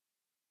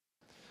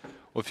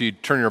Well, if you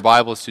turn your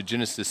Bibles to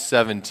Genesis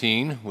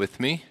 17 with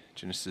me,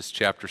 Genesis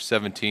chapter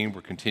 17, we're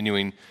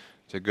continuing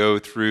to go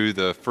through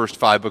the first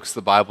 5 books of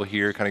the Bible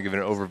here, kind of giving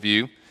an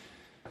overview.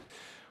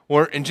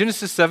 We're in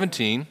Genesis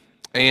 17,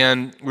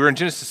 and we were in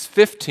Genesis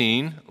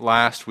 15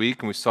 last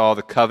week, and we saw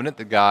the covenant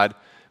that God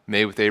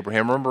made with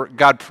Abraham. Remember,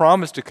 God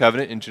promised a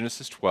covenant in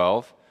Genesis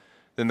 12.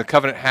 Then the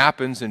covenant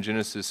happens in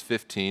Genesis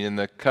 15, and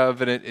the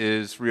covenant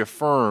is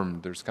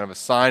reaffirmed. There's kind of a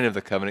sign of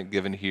the covenant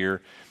given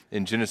here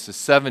in Genesis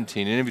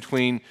 17. And in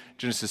between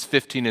Genesis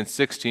 15 and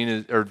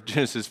 16, or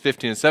Genesis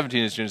 15 and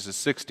 17 is Genesis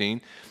 16.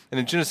 And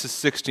in Genesis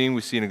 16,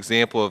 we see an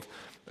example of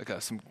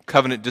some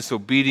covenant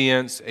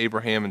disobedience.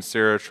 Abraham and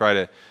Sarah try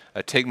to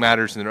take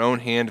matters in their own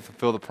hand to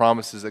fulfill the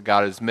promises that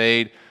God has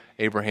made.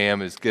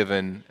 Abraham is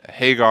given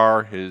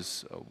Hagar,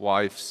 his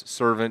wife's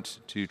servant,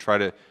 to try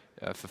to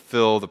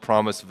fulfill the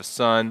promise of a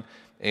son.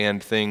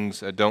 And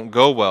things don't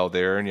go well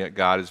there, and yet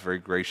God is very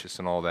gracious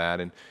in all that,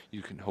 and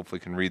you can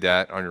hopefully read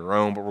that on your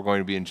own. But we're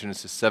going to be in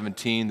Genesis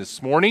 17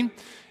 this morning,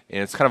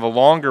 and it's kind of a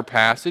longer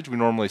passage. We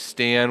normally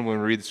stand when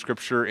we read the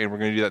Scripture, and we're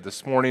going to do that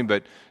this morning.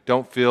 But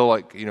don't feel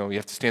like you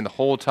have to stand the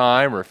whole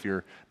time, or if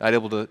you're not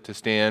able to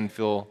stand,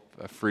 feel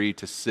free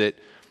to sit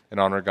and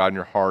honor God in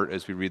your heart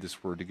as we read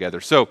this word together.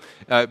 So,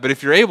 but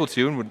if you're able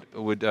to and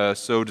would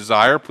so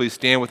desire, please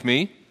stand with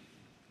me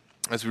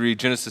as we read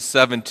Genesis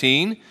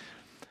 17.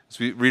 As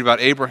we read about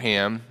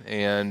Abraham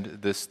and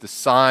the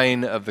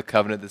sign of the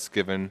covenant that's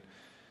given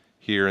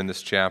here in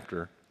this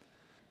chapter.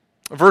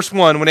 Verse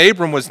 1, when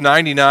Abram was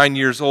 99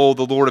 years old,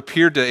 the Lord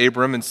appeared to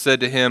Abram and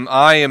said to him,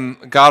 I am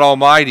God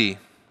Almighty.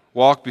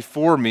 Walk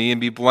before me and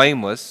be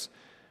blameless,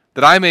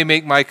 that I may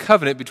make my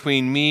covenant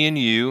between me and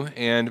you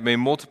and may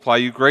multiply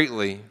you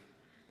greatly.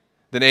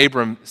 Then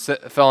Abram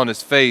fell on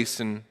his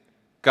face, and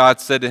God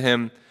said to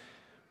him,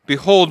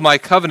 Behold, my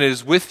covenant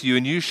is with you,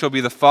 and you shall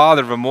be the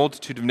father of a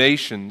multitude of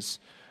nations.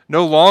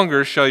 No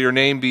longer shall your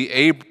name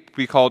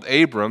be called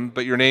Abram,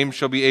 but your name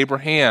shall be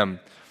Abraham.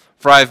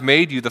 For I have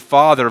made you the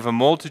father of a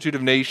multitude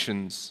of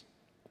nations.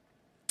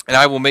 And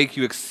I will make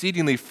you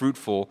exceedingly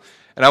fruitful,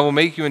 and I will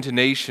make you into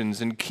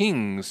nations, and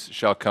kings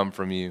shall come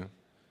from you.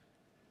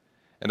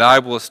 And I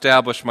will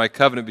establish my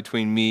covenant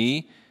between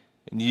me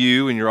and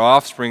you and your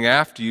offspring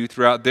after you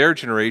throughout their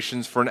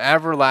generations for an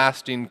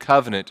everlasting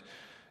covenant,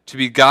 to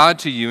be God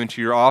to you and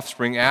to your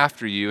offspring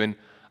after you. And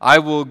I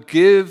will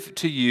give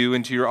to you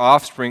and to your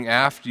offspring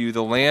after you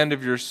the land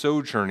of your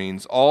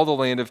sojournings, all the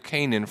land of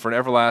Canaan for an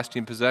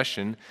everlasting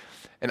possession,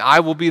 and I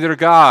will be their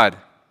God.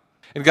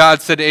 And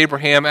God said to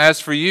Abraham, As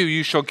for you,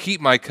 you shall keep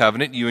my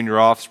covenant, you and your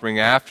offspring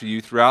after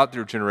you throughout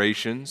their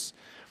generations.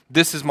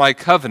 This is my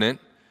covenant,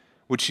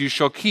 which you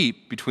shall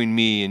keep between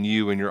me and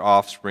you and your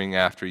offspring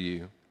after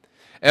you.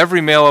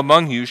 Every male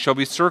among you shall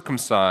be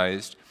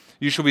circumcised.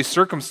 You shall be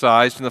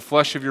circumcised in the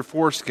flesh of your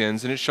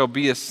foreskins, and it shall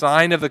be a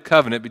sign of the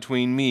covenant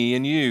between me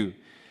and you.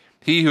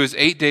 He who is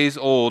 8 days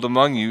old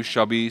among you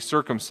shall be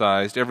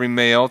circumcised, every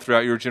male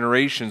throughout your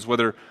generations,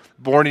 whether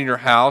born in your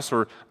house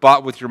or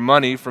bought with your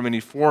money from any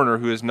foreigner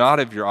who is not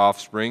of your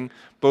offspring.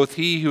 Both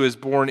he who is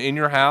born in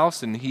your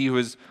house and he who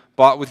is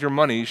bought with your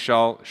money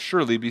shall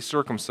surely be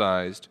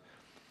circumcised.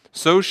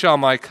 So shall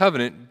my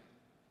covenant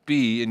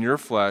be in your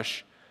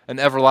flesh, an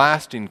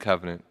everlasting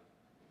covenant.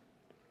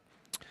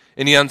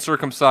 Any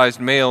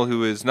uncircumcised male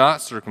who is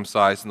not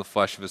circumcised in the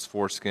flesh of his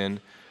foreskin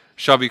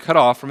shall be cut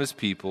off from his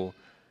people,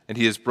 and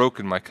he has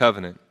broken my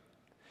covenant.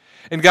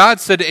 And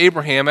God said to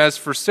Abraham, As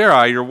for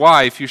Sarai, your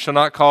wife, you shall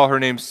not call her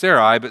name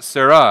Sarai, but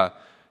Sarah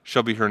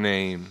shall be her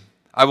name.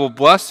 I will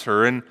bless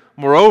her, and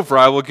moreover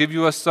I will give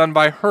you a son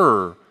by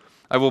her.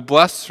 I will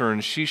bless her,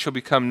 and she shall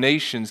become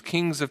nations.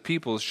 Kings of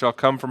peoples shall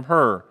come from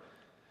her.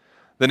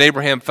 Then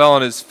Abraham fell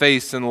on his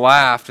face and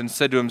laughed and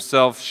said to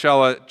himself,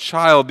 Shall a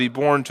child be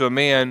born to a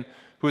man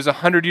who is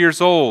 100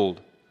 years old?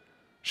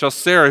 Shall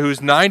Sarah, who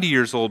is 90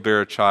 years old,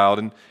 bear a child?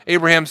 And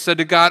Abraham said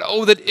to God,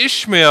 Oh, that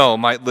Ishmael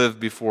might live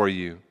before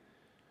you.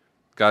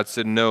 God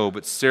said, No,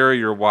 but Sarah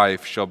your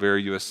wife shall bear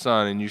you a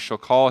son, and you shall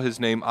call his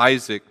name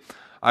Isaac.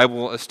 I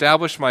will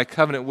establish my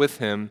covenant with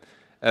him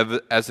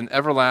as an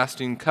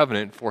everlasting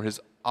covenant for his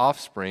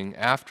offspring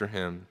after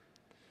him.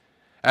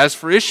 As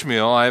for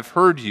Ishmael, I have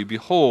heard you.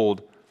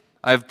 Behold,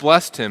 I have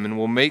blessed him, and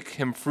will make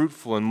him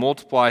fruitful and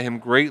multiply him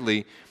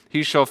greatly.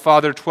 He shall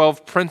father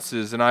 12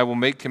 princes, and I will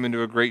make him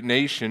into a great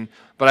nation.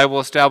 But I will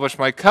establish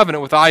my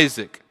covenant with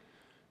Isaac,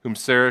 whom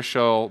Sarah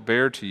shall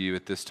bear to you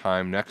at this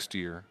time next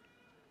year.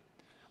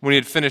 When he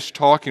had finished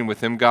talking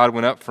with him, God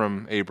went up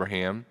from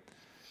Abraham.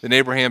 Then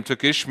Abraham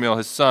took Ishmael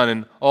his son,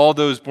 and all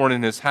those born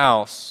in his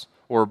house,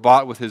 or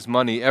bought with his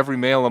money, every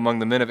male among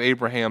the men of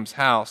Abraham's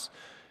house.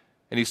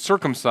 And he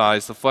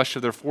circumcised the flesh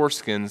of their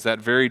foreskins that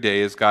very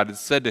day, as God had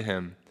said to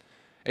him.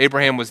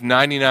 Abraham was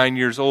 99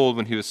 years old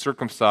when he was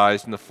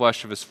circumcised in the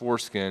flesh of his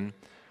foreskin.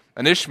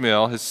 And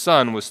Ishmael, his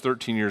son, was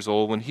 13 years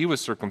old when he was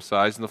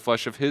circumcised in the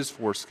flesh of his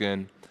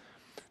foreskin.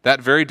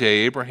 That very day,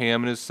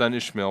 Abraham and his son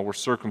Ishmael were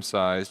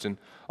circumcised, and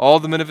all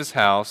the men of his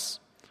house,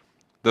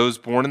 those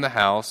born in the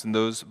house and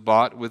those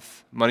bought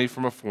with money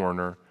from a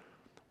foreigner,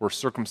 were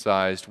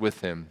circumcised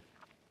with him.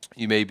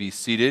 You may be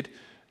seated.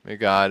 May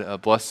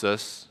God bless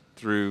us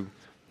through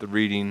the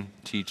reading,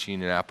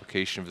 teaching, and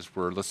application of His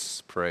Word.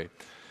 Let's pray.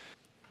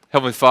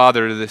 Heavenly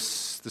Father,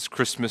 this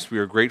Christmas we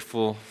are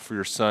grateful for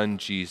your Son,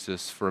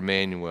 Jesus, for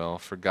Emmanuel,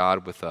 for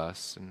God with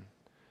us. And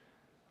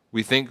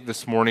we think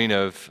this morning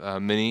of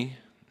many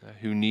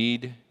who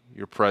need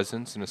your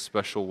presence in a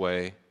special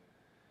way.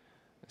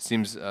 It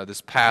seems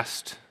this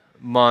past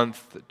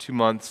month, 2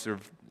 months, there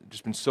have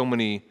just been so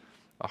many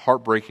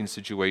heartbreaking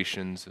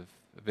situations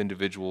of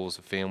individuals,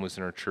 of families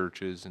in our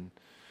churches, and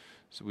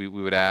so we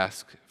would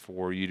ask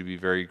for you to be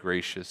very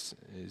gracious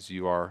as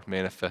you are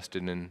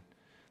manifested in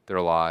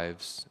their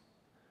lives.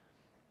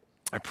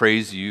 I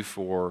praise you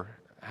for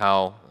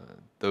how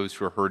those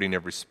who are hurting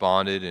have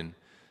responded and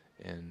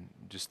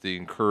just the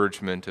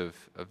encouragement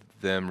of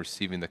them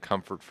receiving the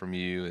comfort from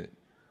you.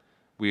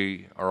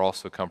 We are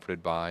also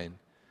comforted by, and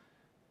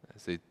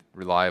as they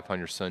rely upon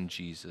your Son,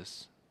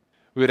 Jesus.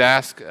 We would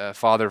ask,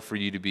 Father, for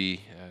you to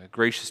be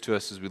gracious to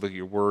us as we look at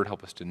your word.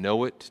 Help us to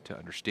know it, to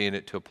understand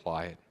it, to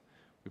apply it.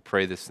 We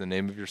pray this in the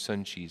name of your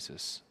Son,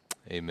 Jesus.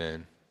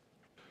 Amen.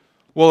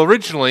 Well,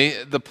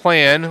 originally, the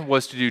plan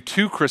was to do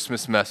 2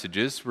 Christmas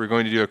messages. We're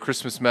going to do a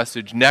Christmas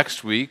message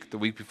next week, the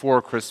week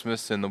before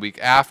Christmas, and the week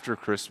after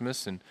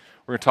Christmas. And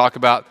we're going to talk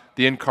about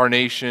the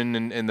incarnation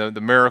and the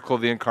miracle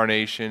of the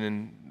incarnation,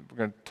 and we're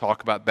going to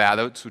talk about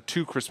that. So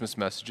 2 Christmas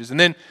messages. And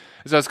then,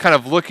 as I was kind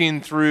of looking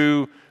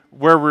through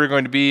where we were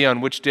going to be on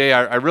which day,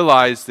 I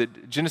realized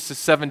that Genesis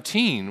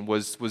 17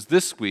 was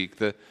this week,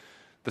 the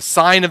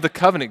sign of the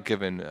covenant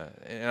given.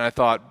 And I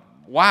thought,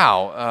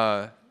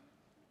 wow,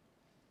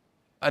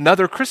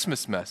 another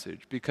Christmas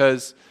message,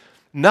 because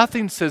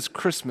nothing says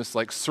Christmas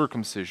like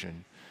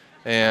circumcision.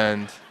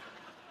 And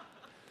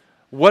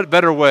what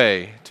better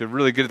way to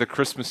really get at the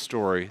Christmas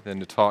story than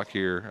to talk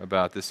here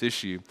about this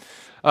issue?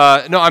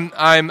 No,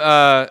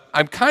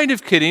 I'm kind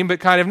of kidding, but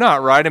kind of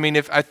not, right? I mean,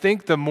 I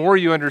think the more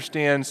you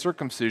understand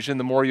circumcision,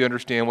 the more you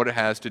understand what it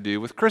has to do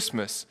with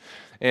Christmas.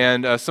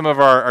 And some of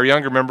our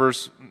younger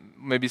members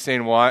may be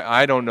saying, well,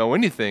 I don't know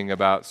anything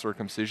about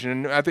circumcision.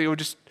 And I think it would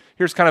just,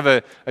 here's kind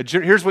of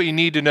here's what you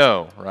need to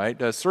know,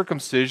 right?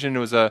 Circumcision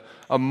was a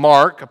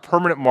mark, a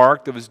permanent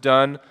mark that was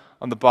done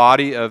on the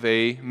body of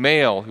a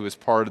male who was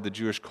part of the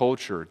Jewish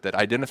culture that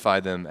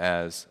identified them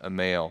as a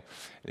male.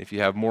 And if you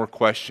have more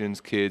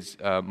questions, kids,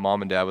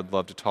 mom and dad would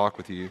love to talk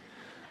with you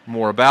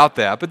more about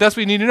that. But that's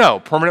what you need to know,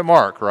 permanent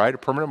mark, right? A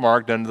permanent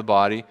mark done to the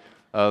body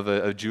of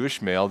a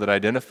Jewish male that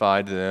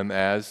identified them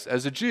as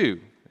a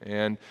Jew.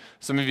 And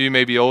some of you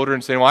may be older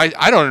and saying, well,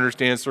 I don't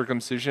understand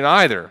circumcision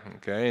either,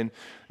 okay? And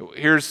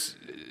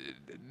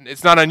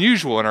it's not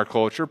unusual in our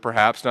culture,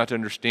 perhaps, not to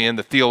understand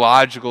the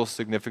theological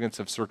significance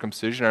of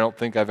circumcision. I don't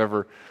think I've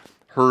ever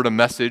heard a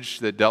message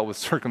that dealt with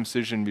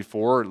circumcision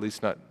before, or at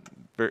least not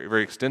very,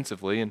 very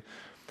extensively. And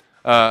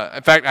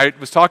in fact, I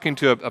was talking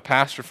to a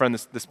pastor friend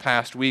this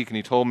past week, and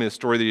he told me a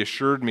story that he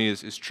assured me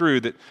is true,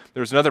 that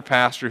there was another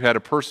pastor who had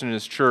a person in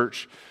his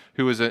church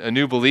who was a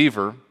new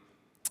believer.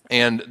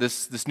 And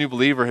this new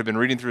believer had been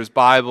reading through his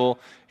Bible.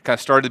 He kind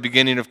of started at the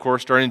beginning, of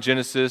course, starting in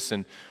Genesis,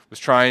 and was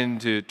trying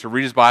to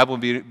read his Bible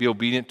and be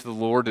obedient to the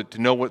Lord, to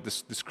know what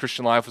this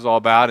Christian life was all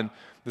about. And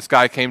this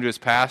guy came to his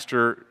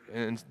pastor,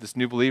 and this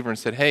new believer, and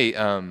said, hey,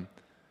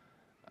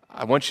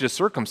 I want you to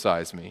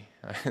circumcise me.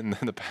 And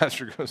then the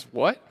pastor goes,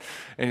 what?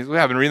 And he's like,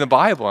 well, I've been reading the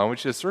Bible. I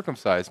want you to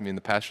circumcise me. And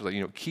the pastor's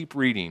like, keep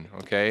reading,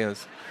 okay?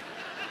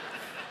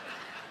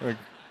 And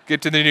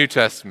get to the New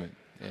Testament.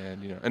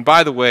 And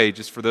by the way,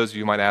 just for those of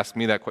you who might ask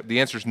me that question, the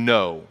answer is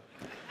no.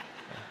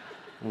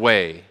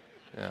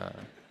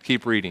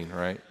 Keep reading,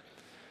 right?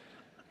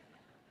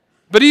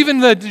 But even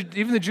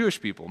the Jewish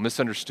people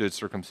misunderstood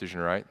circumcision,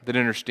 right? They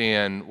didn't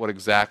understand what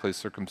exactly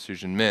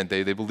circumcision meant.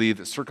 They believed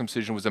that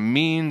circumcision was a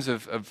means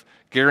of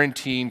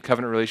guaranteeing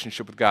covenant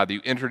relationship with God, that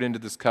you entered into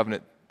this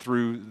covenant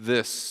through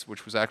this,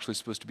 which was actually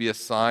supposed to be a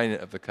sign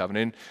of the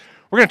covenant.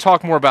 We're going to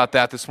talk more about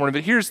that this morning,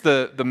 but here's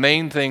the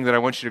main thing that I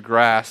want you to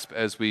grasp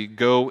as we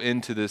go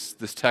into this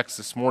text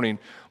this morning.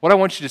 What I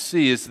want you to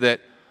see is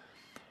that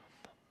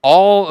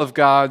all of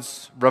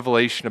God's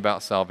revelation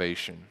about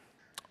salvation,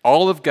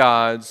 all of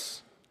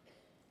God's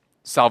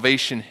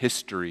salvation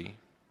history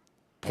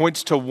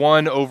points to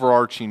one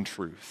overarching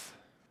truth,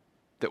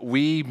 that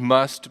we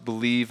must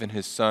believe in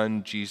His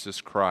Son, Jesus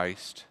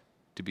Christ,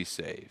 to be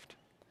saved.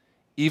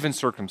 Even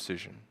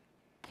circumcision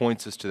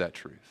points us to that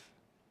truth.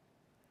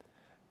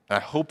 And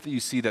I hope that you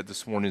see that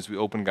this morning as we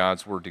open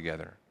God's Word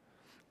together.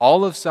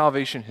 All of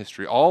salvation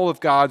history, all of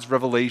God's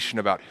revelation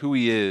about who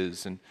He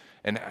is and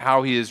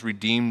how He has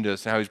redeemed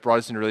us and how He's brought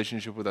us into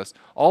relationship with us,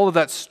 all of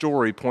that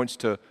story points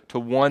to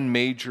one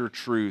major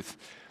truth,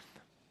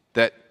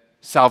 that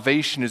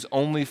salvation is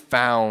only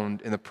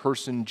found in the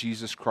person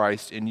Jesus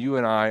Christ, and you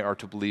and I are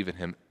to believe in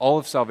Him. All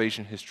of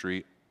salvation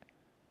history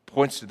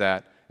points to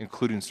that,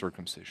 including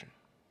circumcision.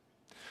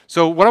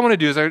 So what I want to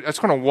do is I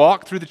just want to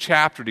walk through the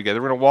chapter together.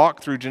 We're going to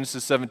walk through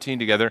Genesis 17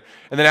 together.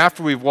 And then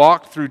after we've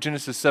walked through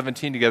Genesis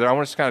 17 together, I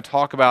want us to kind of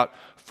talk about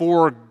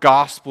 4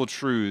 gospel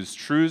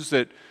truths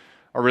that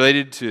are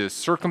related to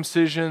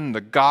circumcision,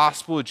 the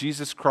gospel of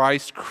Jesus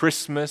Christ,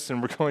 Christmas,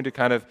 and we're going to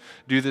kind of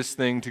do this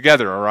thing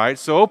together, all right?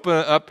 So open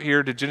up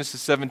here to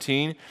Genesis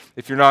 17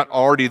 if you're not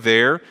already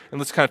there, and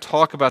let's kind of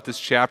talk about this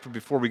chapter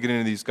before we get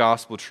into these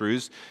gospel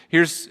truths.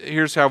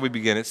 Here's how we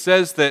begin. It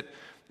says that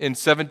in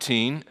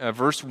 17,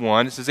 verse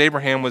 1, it says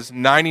Abraham was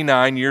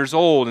 99 years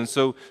old, and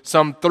so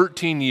some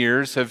 13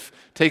 years have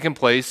taken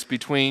place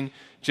between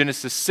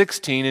Genesis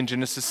 16 and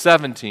Genesis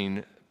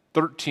 17.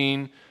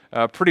 13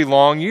 pretty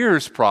long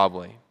years,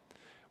 probably.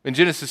 In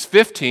Genesis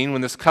 15,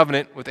 when this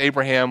covenant with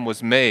Abraham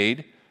was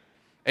made,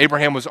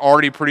 Abraham was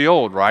already pretty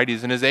old, right?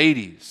 He's in his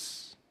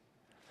 80s.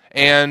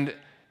 And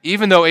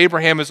even though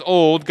Abraham is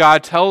old,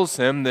 God tells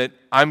him that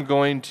I'm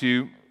going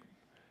to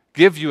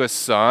give you a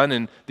son,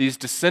 and these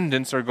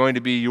descendants are going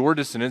to be your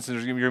descendants, and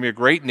you're going to be a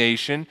great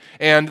nation.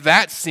 And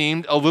that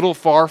seemed a little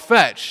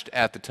far-fetched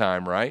at the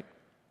time, right?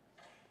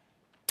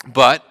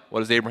 But what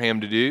does Abraham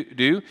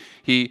do?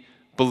 He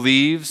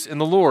believes in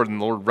the Lord, and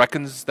the Lord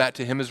reckons that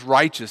to him as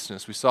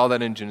righteousness. We saw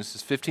that in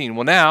Genesis 15.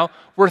 Well, now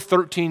we're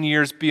 13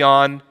 years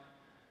beyond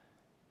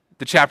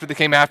the chapter that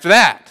came after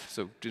that.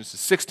 So Genesis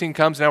 16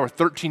 comes, now we're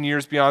 13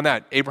 years beyond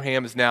that.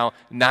 Abraham is now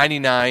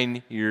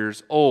 99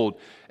 years old.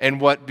 And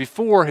what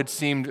before had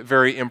seemed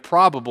very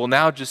improbable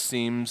now just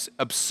seems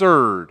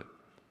absurd.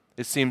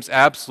 It seems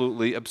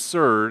absolutely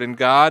absurd. And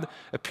God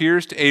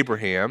appears to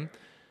Abraham,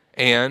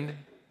 and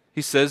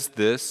he says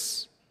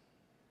this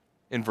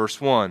in verse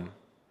 1.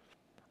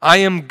 I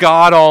am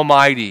God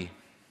Almighty.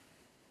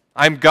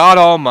 I am God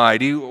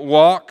Almighty.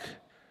 Walk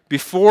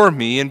before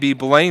me and be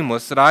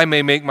blameless, that I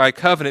may make my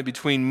covenant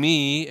between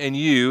me and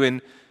you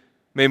and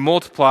may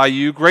multiply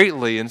you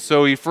greatly. And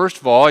so he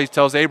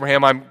tells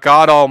Abraham, I'm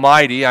God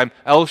Almighty, I'm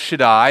El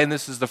Shaddai, and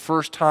this is the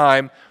first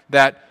time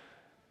that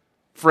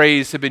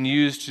phrase had been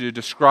used to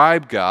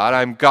describe God.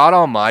 I'm God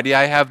Almighty.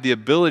 I have the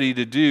ability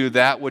to do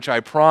that which I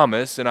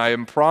promise, and I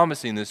am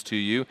promising this to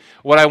you.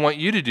 What I want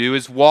you to do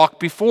is walk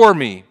before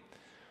me.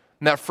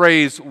 And that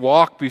phrase,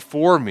 walk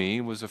before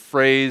me, was a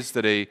phrase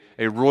that a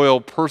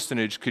royal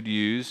personage could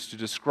use to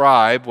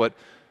describe what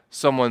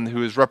someone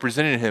who is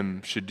representing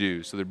him should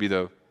do. So there'd be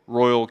the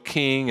royal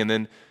king, and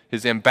then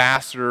his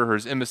ambassador or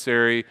his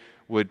emissary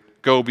would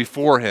go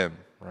before him,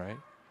 right?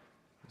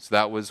 So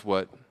that was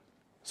what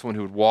someone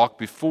who would walk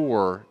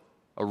before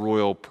a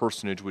royal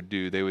personage would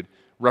do. They would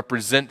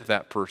represent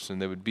that person.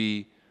 They would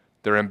be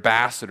their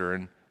ambassador.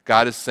 And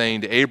God is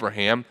saying to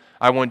Abraham,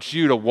 I want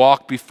you to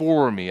walk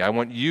before me. I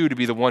want you to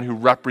be the one who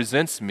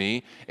represents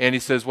me. And he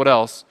says, what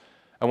else?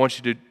 I want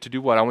you to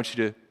do what? I want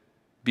you to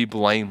be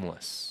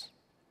blameless.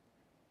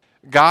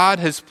 God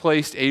has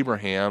placed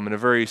Abraham in a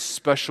very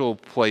special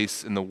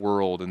place in the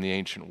world, in the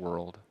ancient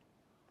world.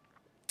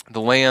 The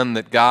land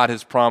that God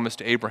has promised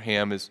to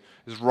Abraham is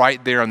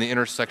right there on the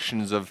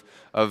intersections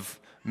of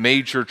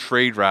major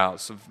trade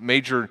routes, of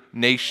major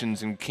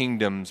nations and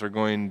kingdoms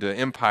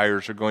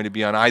empires are going to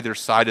be on either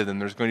side of them.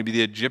 There's going to be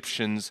the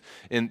Egyptians,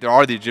 and there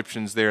are the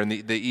Egyptians there in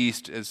the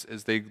east as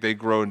they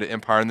grow into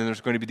empire, and then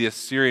there's going to be the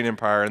Assyrian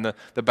Empire and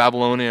the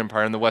Babylonian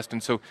Empire in the west.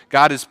 And so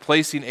God is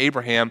placing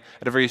Abraham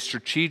at a very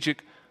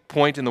strategic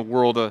point in the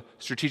world, a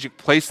strategic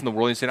place in the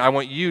world. He's saying, I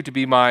want you to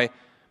be my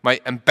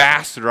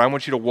ambassador. I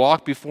want you to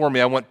walk before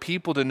me. I want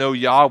people to know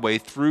Yahweh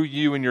through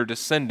you and your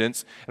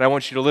descendants, and I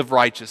want you to live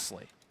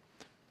righteously.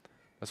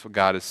 That's what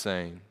God is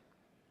saying.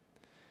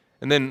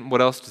 And then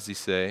what else does he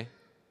say?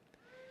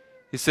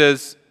 He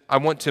says, I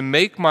want to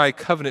make my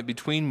covenant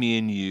between me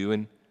and you,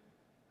 and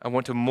I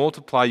want to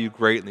multiply you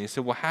greatly. He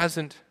said, well,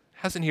 hasn't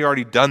he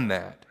already done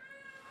that?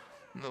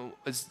 No,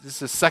 is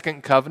this a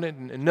second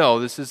covenant? No,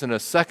 this isn't a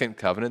second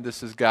covenant.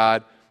 This is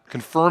God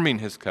confirming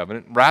his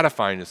covenant,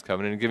 ratifying his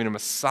covenant, and giving him a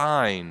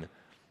sign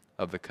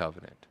of the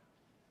covenant.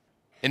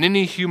 In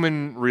any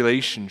human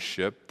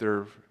relationship,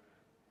 there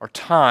are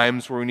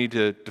times where we need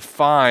to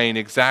define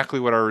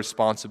exactly what our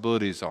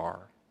responsibilities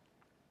are.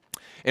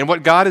 And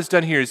what God has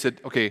done here, he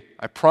said, okay,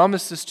 I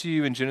promised this to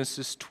you in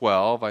Genesis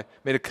 12. I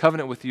made a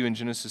covenant with you in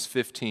Genesis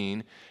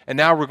 15. And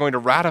now we're going to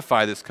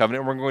ratify this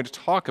covenant, and we're going to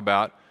talk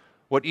about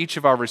what each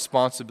of our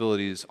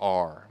responsibilities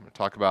are. I'm going to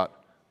talk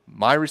about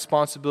my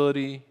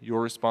responsibility,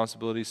 your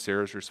responsibility,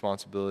 Sarah's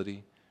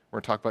responsibility. We're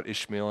going to talk about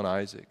Ishmael and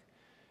Isaac.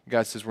 And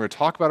God says, we're going to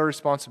talk about our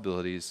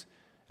responsibilities,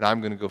 and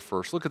I'm going to go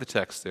first. Look at the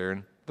text there,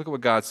 and look at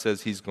what God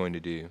says he's going to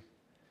do.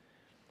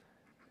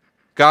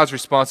 God's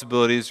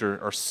responsibilities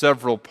are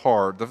several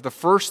parts. The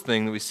first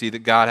thing that we see that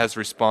God has a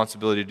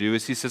responsibility to do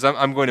is he says,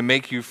 I'm going to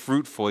make you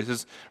fruitful. He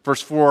says,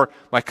 verse 4,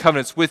 my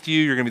covenant's with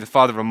you. You're going to be the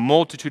father of a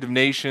multitude of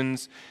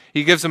nations.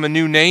 He gives him a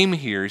new name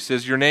here. He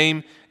says, your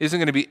name isn't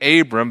going to be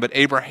Abram, but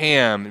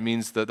Abraham. It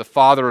means the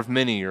father of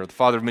many, or the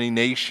father of many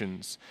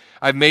nations.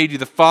 I've made you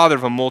the father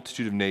of a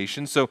multitude of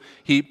nations. So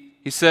he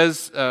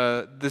says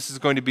this is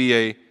going to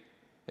be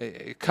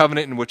a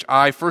covenant in which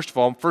first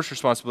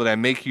responsibility, I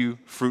make you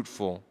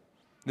fruitful.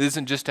 It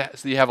isn't just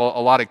so you have a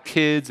lot of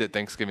kids at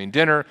Thanksgiving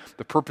dinner.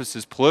 The purpose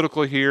is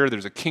political here.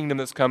 There's a kingdom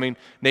that's coming.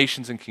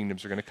 Nations and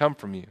kingdoms are going to come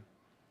from you.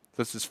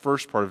 That's his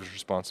first part of his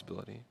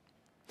responsibility.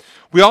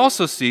 We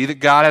also see that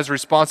God has a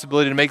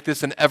responsibility to make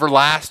this an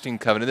everlasting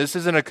covenant. This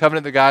isn't a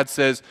covenant that God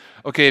says,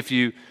 okay, if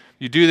you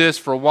do this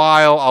for a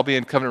while, I'll be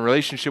in covenant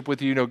relationship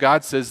with you. No,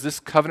 God says this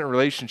covenant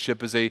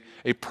relationship is a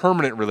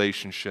permanent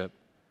relationship.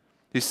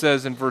 He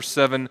says in verse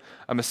 7,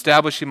 I'm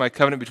establishing my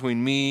covenant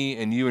between me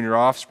and you and your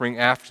offspring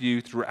after you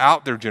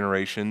throughout their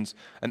generations,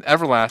 an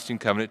everlasting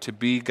covenant to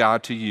be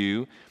God to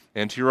you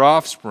and to your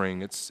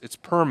offspring. It's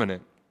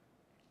permanent.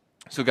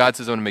 So God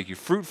says, I'm going to make you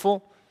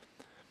fruitful.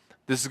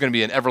 This is going to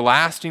be an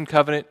everlasting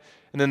covenant.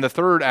 And then the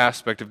third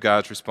aspect of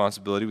God's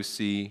responsibility we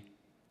see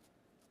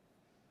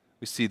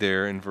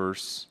there in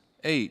verse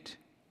 8.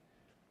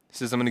 He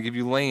says, I'm going to give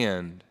you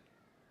land.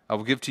 I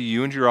will give to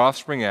you and your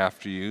offspring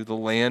after you the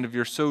land of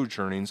your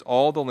sojournings,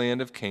 all the land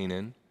of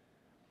Canaan,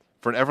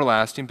 for an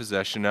everlasting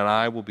possession, and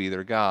I will be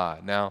their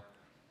God. Now,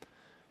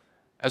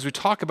 as we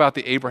talk about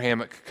the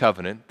Abrahamic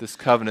covenant, this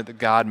covenant that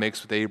God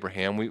makes with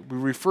Abraham, we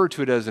refer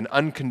to it as an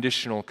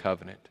unconditional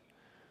covenant.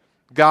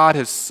 God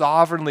has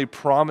sovereignly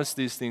promised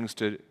these things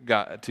to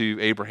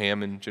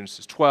Abraham in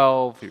Genesis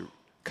 12. He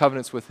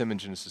covenants with him in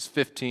Genesis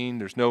 15.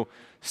 There's no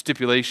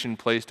stipulation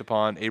placed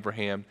upon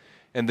Abraham.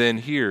 And then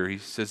here he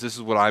says, this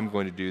is what I'm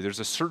going to do. There's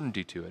a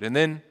certainty to it. And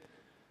then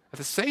at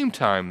the same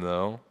time,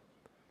 though,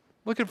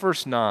 look at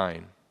verse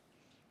 9.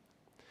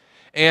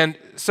 And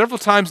several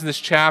times in this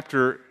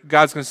chapter,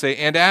 God's going to say,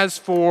 and as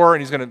for,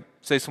 and he's going to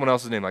say someone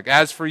else's name, like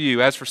as for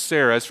you, as for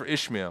Sarah, as for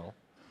Ishmael.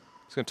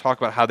 He's going to talk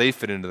about how they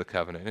fit into the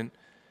covenant. And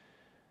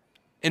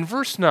in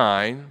verse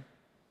 9,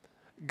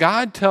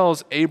 God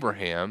tells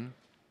Abraham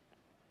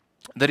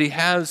that he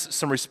has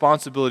some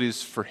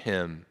responsibilities for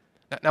him.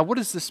 Now, what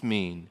does this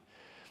mean?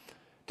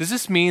 Does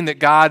this mean that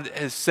God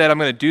has said, I'm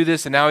going to do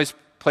this, and now he's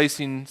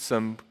placing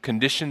some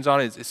conditions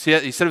on it? He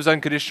said it was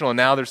unconditional, and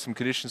now there's some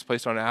conditions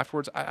placed on it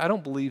afterwards? I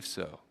don't believe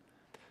so.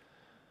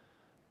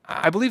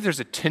 I believe there's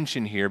a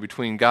tension here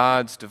between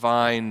God's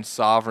divine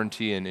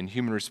sovereignty and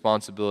human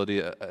responsibility,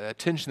 a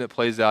tension that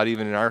plays out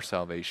even in our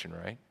salvation,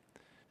 right?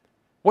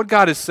 What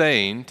God is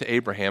saying to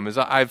Abraham is,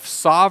 I've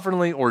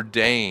sovereignly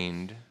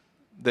ordained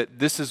that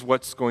this is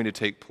what's going to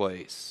take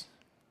place.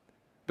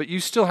 But you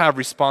still have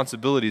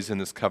responsibilities in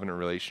this covenant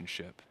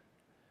relationship.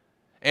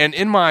 And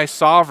in my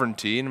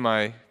sovereignty, in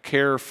my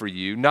care for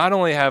you, not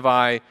only have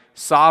I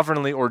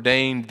sovereignly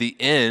ordained the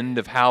end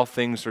of how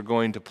things are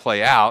going to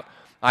play out,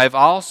 I've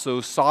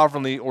also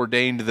sovereignly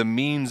ordained the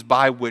means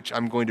by which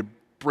I'm going to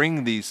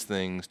bring these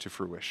things to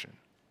fruition.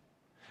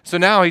 So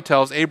now he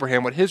tells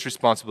Abraham what his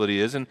responsibility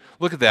is, and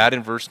look at that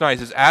in verse 9.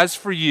 He says, as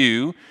for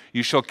you,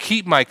 you shall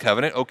keep my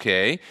covenant,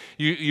 okay.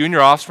 You and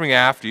your offspring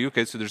after you,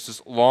 okay, so there's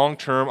this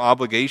long-term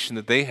obligation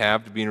that they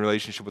have to be in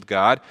relationship with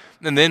God.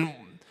 And then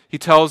he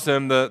tells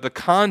them the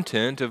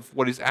content of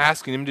what he's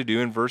asking him to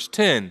do in verse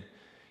 10.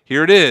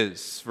 Here it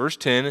is, verse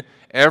 10,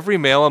 every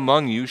male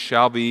among you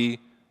shall be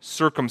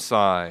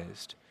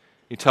circumcised.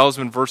 He tells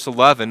them in verse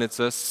 11, it's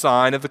a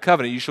sign of the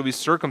covenant. You shall be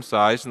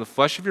circumcised in the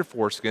flesh of your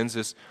foreskins,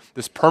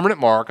 this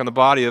permanent mark on the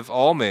body of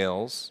all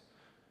males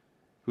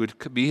who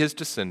would be his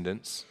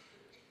descendants.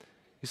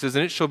 He says,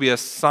 and it shall be a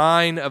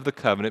sign of the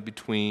covenant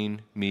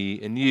between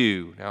me and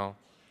you. Now,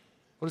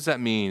 what does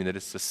that mean, that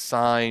it's a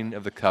sign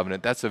of the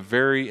covenant? That's a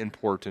very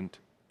important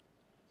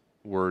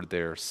word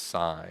there,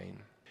 sign.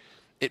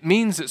 It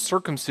means that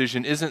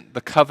circumcision isn't the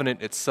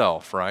covenant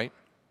itself, right?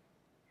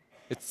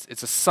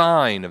 It's a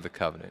sign of the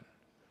covenant.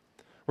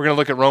 We're going to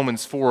look at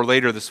Romans 4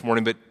 later this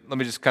morning, but let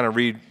me just kind of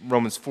read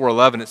Romans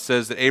 4:11. It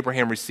says that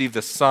Abraham received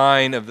the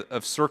sign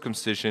of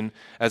circumcision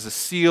as a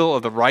seal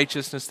of the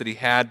righteousness that he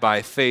had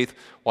by faith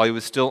while he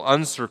was still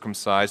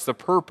uncircumcised. The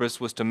purpose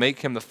was to make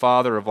him the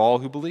father of all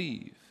who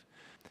believe.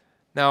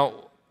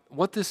 Now,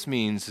 what this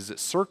means is that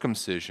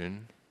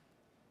circumcision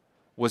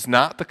was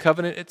not the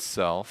covenant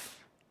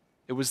itself.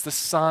 It was the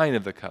sign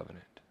of the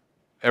covenant.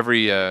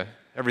 Every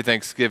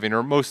Thanksgiving,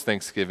 or most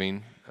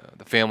Thanksgiving,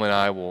 the family and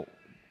I will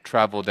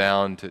travel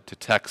down to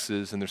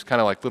Texas, and there's kind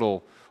of like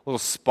little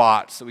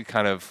spots that we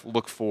kind of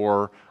look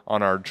for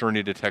on our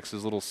journey to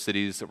Texas, little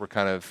cities that were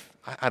kind of,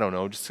 I don't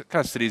know, just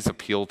kind of cities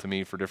appeal to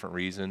me for different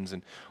reasons.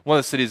 And one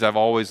of the cities I've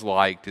always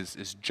liked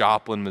is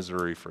Joplin,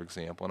 Missouri, for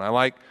example. And I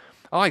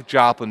like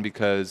Joplin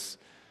because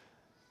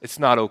it's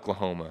not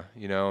Oklahoma,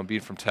 and being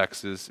from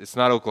Texas, it's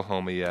not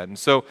Oklahoma yet. And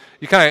so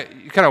you kind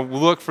of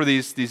look for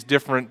these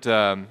different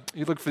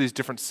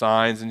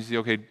signs, and you see,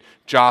 okay,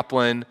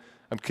 Joplin.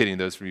 I'm kidding,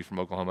 those of you from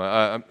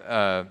Oklahoma.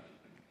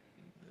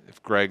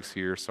 If Greg's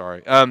here,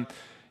 sorry.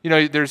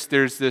 There's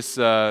this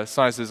sign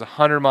that says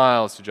 100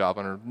 miles to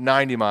Joplin, or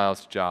 90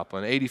 miles to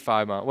Joplin,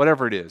 85 miles,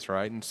 whatever it is,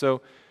 right? And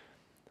so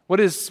what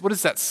is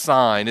that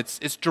sign?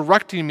 It's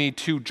directing me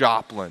to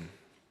Joplin.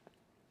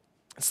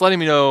 It's letting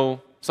me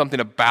know something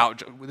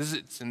about,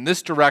 it's in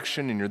this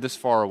direction and you're this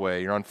far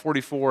away. You're on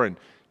 44 and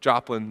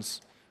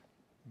Joplin's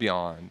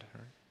beyond.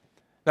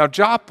 Now,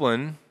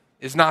 Joplin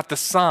is not the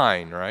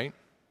sign, right?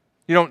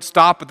 You don't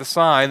stop at the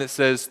sign that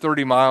says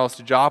 30 miles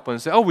to Joplin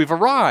and say, oh, we've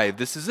arrived.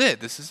 This is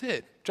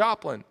it,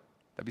 Joplin.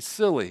 That'd be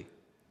silly.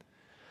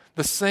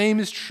 The same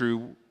is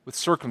true with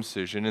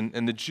circumcision,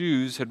 and the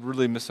Jews had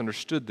really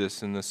misunderstood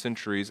this in the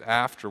centuries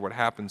after what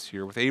happens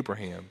here with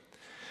Abraham.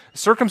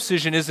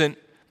 Circumcision isn't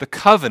the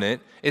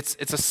covenant, it's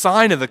a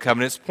sign of the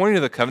covenant, it's pointing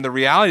to the covenant, the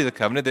reality of the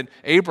covenant that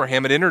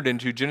Abraham had entered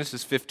into,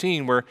 Genesis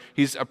 15, where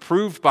he's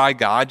approved by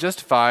God,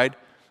 justified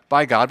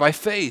by God by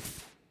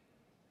faith.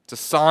 It's a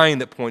sign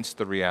that points to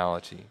the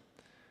reality,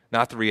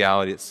 not the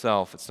reality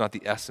itself. It's not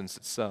the essence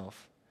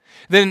itself.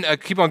 Then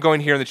keep on going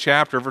here in the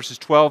chapter, verses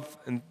 12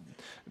 and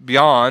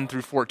beyond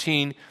through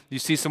 14, you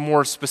see some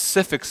more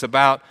specifics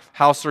about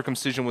how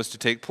circumcision was to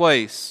take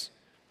place.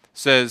 It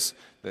says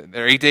that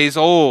they're 8 days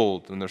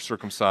old and they're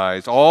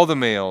circumcised. All the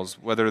males,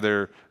 whether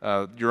they're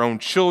your own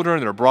children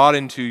that are brought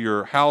into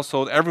your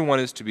household, everyone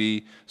is to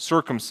be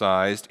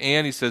circumcised.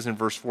 And he says in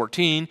verse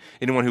 14,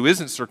 anyone who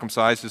isn't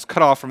circumcised is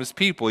cut off from his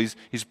people.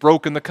 He's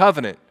broken the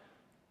covenant.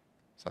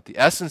 It's not the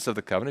essence of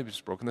the covenant, he's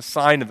broken the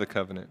sign of the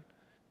covenant.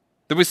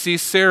 Then we see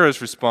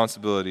Sarah's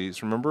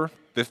responsibilities. Remember,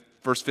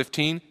 verse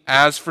 15,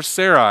 as for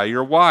Sarai,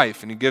 your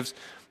wife, and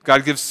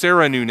God gives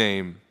Sarah a new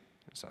name.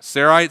 It's not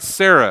Sarai, it's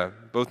Sarah.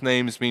 Both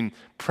names mean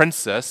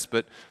princess,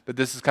 but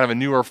this is kind of a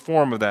newer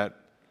form of that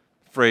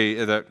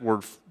phrase, that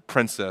word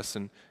princess,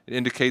 and it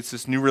indicates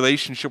this new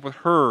relationship with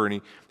her,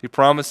 and he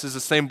promises the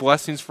same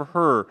blessings for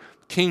her.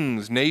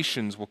 Kings,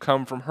 nations will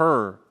come from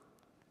her.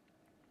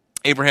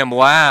 Abraham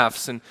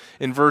laughs, and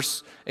in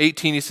verse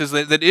 18 he says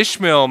that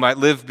Ishmael might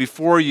live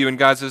before you, and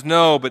God says,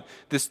 no, but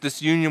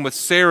this union with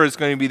Sarah is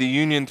going to be the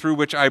union through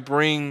which I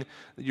bring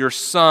your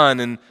son,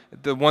 and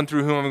the one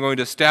through whom I'm going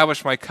to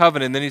establish my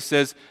covenant. And then he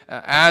says,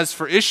 as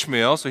for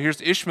Ishmael, so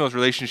here's Ishmael's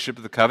relationship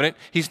to the covenant,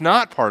 he's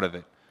not part of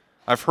it.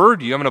 I've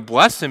heard you, I'm going to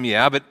bless him,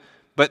 yeah,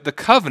 but the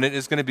covenant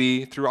is going to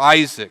be through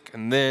Isaac.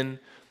 And then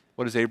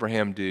what does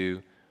Abraham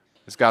do?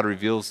 As God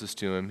reveals this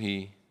to him,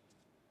 he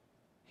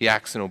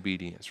acts in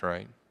obedience,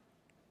 right?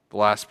 The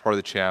last part of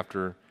the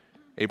chapter,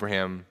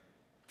 Abraham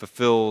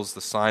fulfills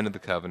the sign of the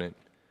covenant.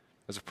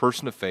 As a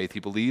person of faith, he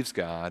believes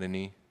God, and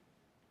he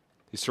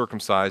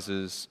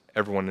circumcises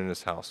everyone in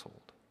his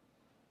household.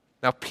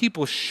 Now,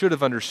 people should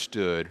have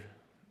understood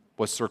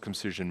what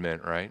circumcision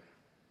meant, right?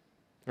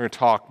 We're going to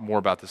talk more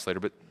about this later,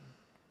 but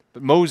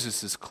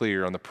Moses is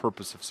clear on the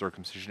purpose of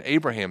circumcision.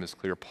 Abraham is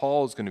clear.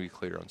 Paul is going to be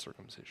clear on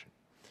circumcision.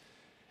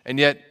 And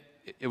yet,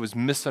 it was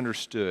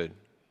misunderstood.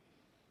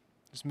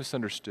 It was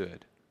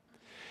misunderstood.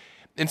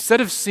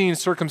 Instead of seeing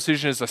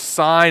circumcision as a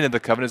sign of the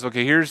covenant,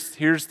 okay, here's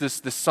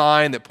this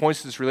sign that points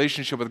to this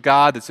relationship with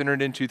God that's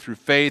entered into through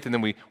faith, and then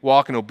we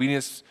walk in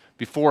obedience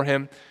before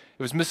him,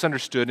 it was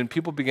misunderstood, and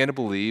people began to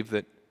believe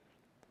that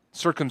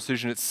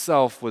circumcision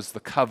itself was the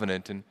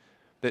covenant, and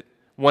that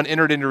one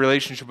entered into a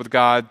relationship with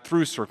God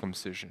through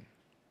circumcision.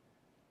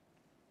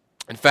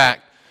 In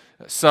fact,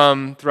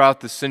 throughout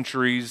the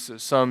centuries,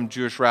 some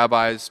Jewish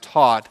rabbis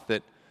taught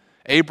that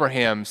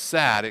Abraham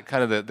sat at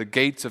kind of the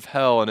gates of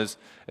hell, and as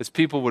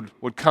people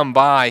would come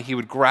by, he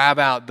would grab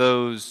out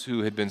those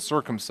who had been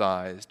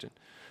circumcised.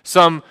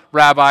 Some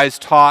rabbis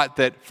taught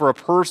that for a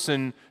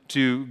person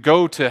to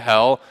go to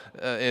hell,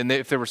 and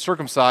if they were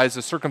circumcised,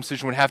 the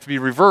circumcision would have to be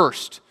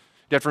reversed.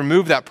 You'd have to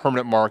remove that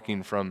permanent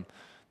marking from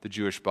the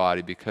Jewish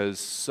body because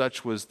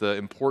such was the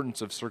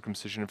importance of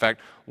circumcision. In fact,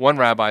 one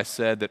rabbi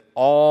said that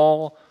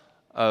all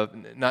of,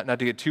 not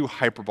to get too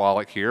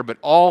hyperbolic here, but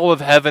all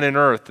of heaven and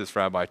earth, this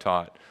rabbi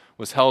taught,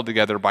 was held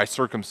together by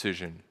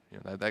circumcision.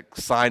 That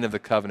sign of the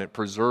covenant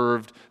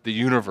preserved the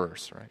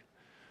universe, right?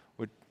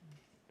 Which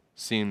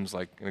seems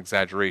like an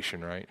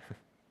exaggeration, right?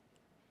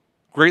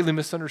 Greatly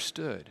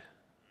misunderstood.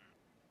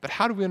 But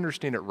how do we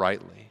understand it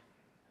rightly?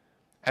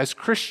 As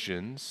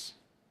Christians,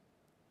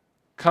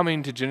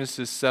 coming to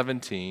Genesis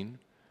 17,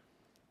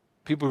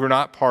 people who are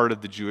not part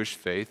of the Jewish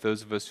faith,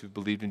 those of us who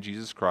believed in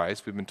Jesus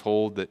Christ, we've been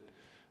told that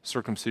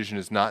circumcision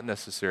is not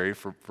necessary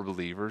for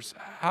believers.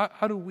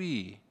 How do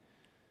we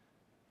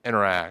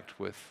interact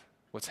with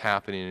what's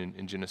happening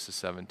in Genesis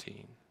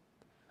 17,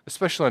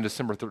 especially on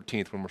December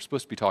 13th when we're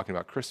supposed to be talking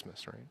about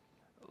Christmas, right?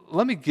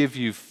 Let me give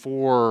you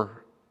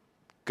four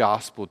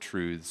gospel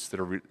truths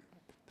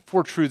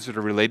four truths that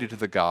are related to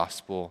the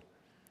gospel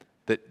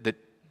that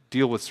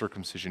deal with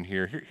circumcision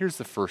here. Here's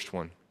the first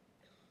one.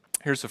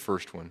 Here's the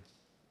first one.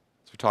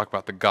 So we talk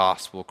about the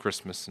gospel,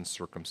 Christmas, and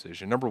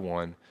circumcision. Number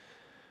one,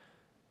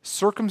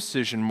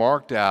 circumcision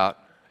marked out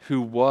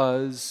who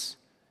was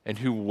and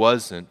who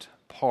wasn't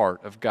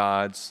part of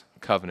God's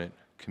covenant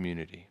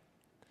community.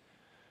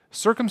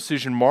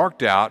 Circumcision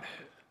marked out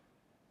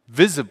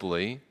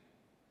visibly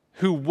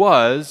who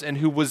was and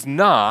who was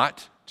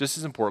not, just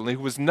as importantly,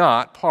 who was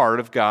not part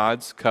of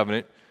God's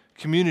covenant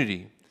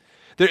community.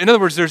 In other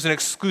words, there's an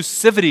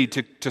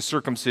exclusivity to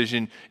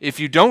circumcision. If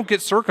you don't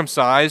get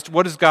circumcised,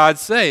 what does God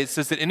say? It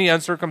says that any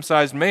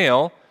uncircumcised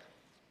male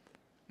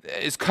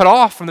is cut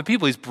off from the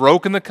people. He's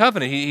broken the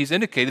covenant. He's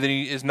indicated that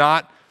he is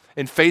not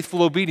in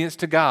faithful obedience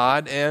to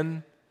God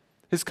and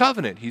his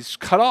covenant. He's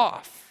cut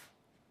off.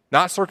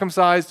 Not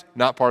circumcised,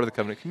 not part of the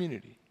covenant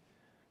community.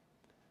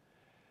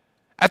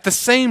 At the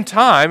same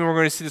time, and we're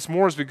going to see this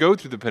more as we go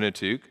through the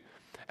Pentateuch,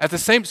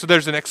 So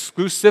there's an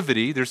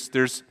exclusivity,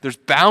 there's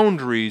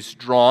boundaries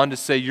drawn to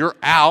say you're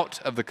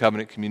out of the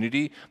covenant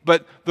community,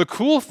 but the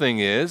cool thing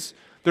is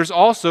there's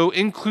also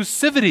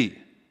inclusivity.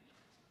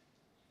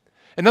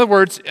 In other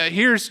words,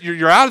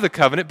 you're out of the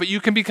covenant, but you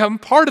can become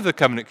part of the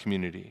covenant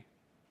community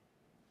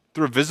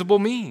through a visible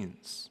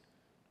means.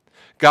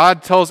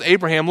 God tells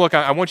Abraham, look,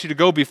 I want you to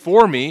go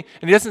before me,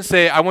 and he doesn't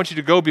say, I want you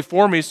to go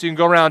before me so you can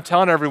go around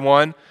telling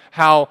everyone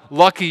how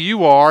lucky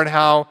you are and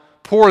how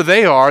poor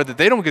they are that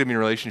they don't get to be in a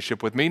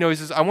relationship with me. No, he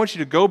says, I want you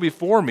to go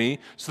before me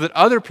so that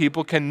other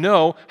people can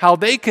know how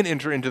they can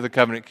enter into the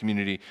covenant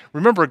community.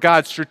 Remember,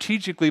 God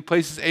strategically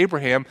places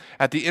Abraham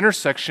at the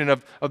intersection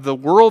of the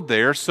world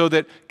there so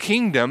that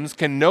kingdoms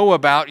can know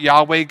about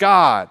Yahweh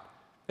God.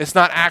 It's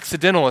not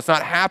accidental. It's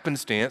not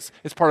happenstance.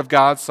 It's part of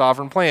God's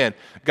sovereign plan.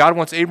 God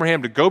wants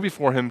Abraham to go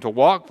before him to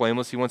walk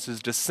blameless. He wants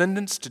his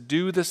descendants to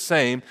do the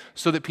same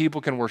so that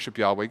people can worship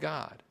Yahweh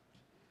God.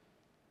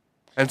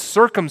 And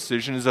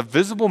circumcision is a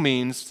visible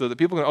means so that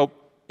people can,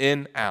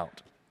 in,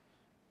 out.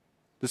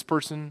 This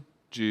person,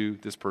 Jew,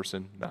 this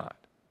person, not.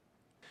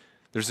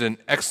 There's an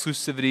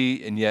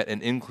exclusivity and yet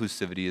an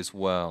inclusivity as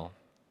well.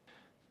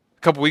 A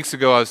couple weeks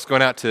ago, I was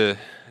going out to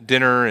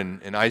dinner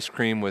and ice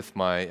cream with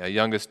my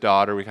youngest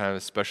daughter. We kind of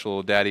have a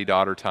special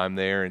daddy-daughter time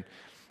there. And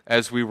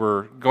as we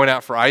were going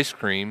out for ice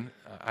cream,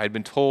 I had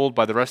been told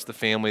by the rest of the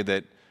family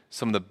that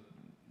some of the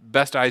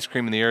best ice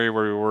cream in the area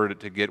where we were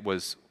to get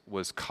was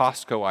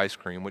Costco ice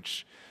cream,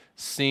 which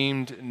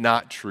seemed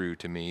not true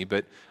to me.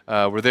 But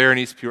we're there in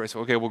East Peoria. I said,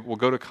 okay, we'll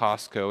go to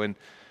Costco. And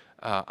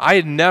I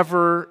had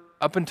never,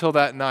 up until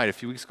that night, a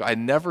few weeks ago, I had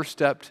never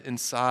stepped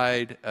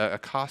inside a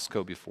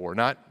Costco before.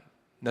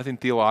 Nothing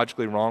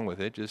theologically wrong with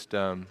it, just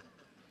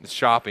it's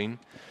shopping.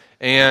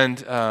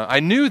 And I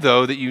knew,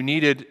 though, that you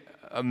needed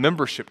a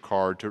membership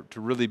card to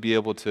really be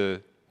able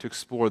to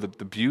explore the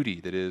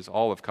beauty that is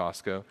all of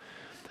Costco.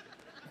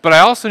 But I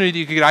also knew that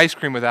you could get ice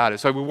cream without it.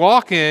 So we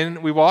walk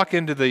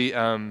into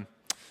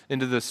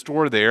the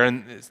store there,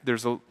 and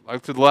there's I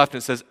look to the left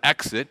and it says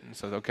exit. And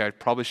so, okay, I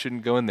probably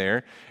shouldn't go in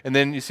there. And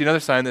then you see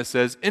another sign that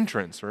says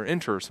entrance or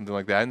enter or something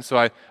like that. And so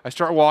I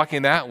start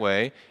walking that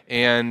way,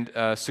 and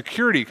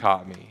security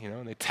caught me,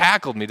 and they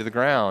tackled me to the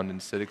ground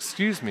and said,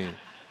 "Excuse me,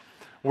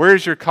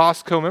 where's your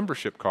Costco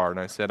membership card?" And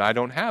I said, "I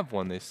don't have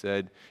one." They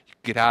said,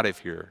 "Get out of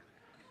here.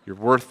 You're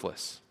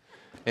worthless."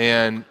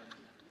 And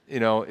they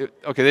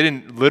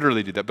didn't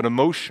literally do that, but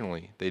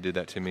emotionally they did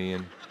that to me,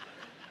 and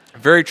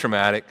very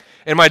traumatic.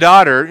 And my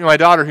daughter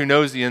who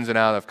knows the ins and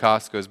outs of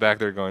Costco is back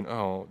there going,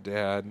 "Oh,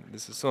 Dad,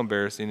 this is so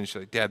embarrassing." And she's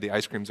like, "Dad, the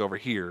ice cream's over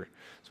here."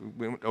 So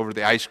we went over to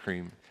the ice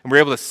cream, and we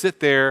were able to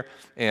sit there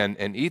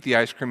and eat the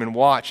ice cream and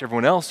watch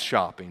everyone else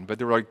shopping. But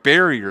there were like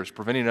barriers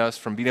preventing us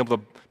from being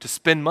able to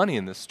spend money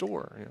in this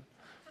store.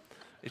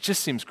 It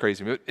just seems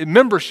crazy.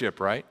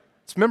 Membership, right?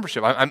 It's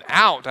membership. I'm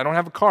out. I don't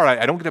have a card.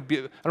 I don't get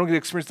to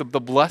experience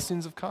the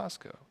blessings of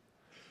Costco.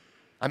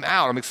 I'm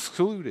out. I'm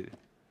excluded.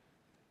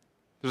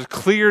 There's a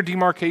clear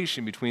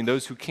demarcation between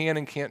those who can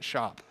and can't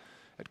shop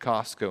at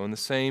Costco, and the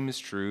same is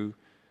true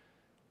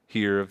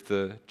here of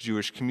the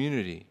Jewish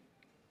community.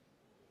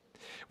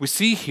 We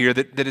see here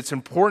that it's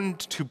important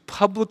to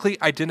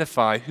publicly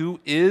identify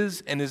who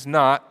is and is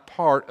not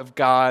part of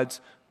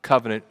God's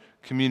covenant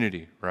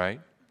community,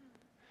 right?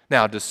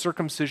 Now, does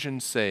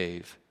circumcision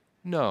save?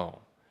 No.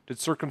 Did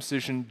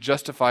circumcision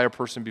justify a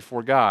person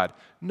before God?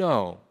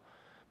 No.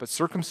 But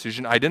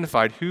circumcision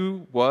identified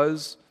who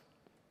was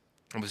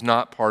and was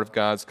not part of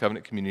God's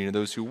covenant community, and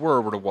those who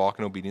were to walk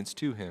in obedience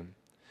to him.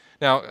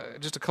 Now,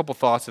 just a couple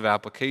thoughts of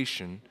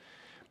application.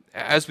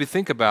 As we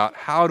think about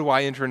how do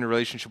I enter into a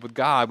relationship with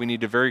God, we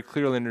need to very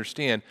clearly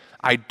understand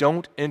I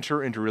don't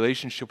enter into a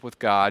relationship with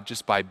God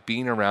just by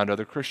being around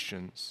other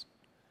Christians.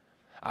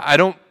 I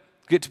don't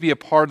get to be a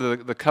part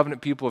of the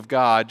covenant people of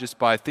God just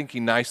by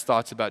thinking nice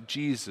thoughts about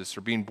Jesus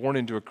or being born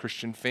into a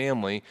Christian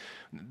family.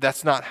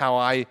 That's not how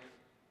I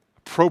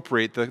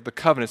appropriate the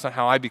covenant. It's not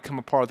how I become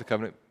a part of the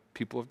covenant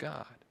people of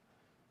God.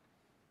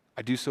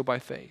 I do so by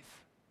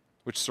faith,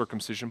 which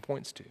circumcision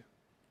points to.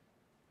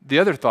 The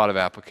other thought of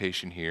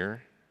application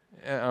here,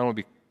 and I want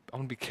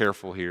to be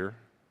careful here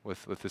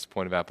with this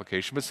point of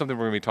application, but it's something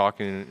we're going to be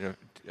talking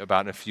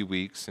about in a few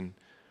weeks, and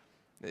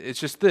it's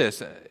just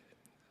this.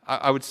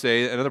 I would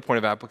say another point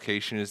of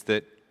application is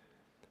that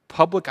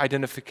public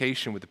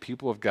identification with the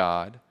people of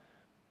God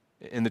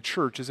in the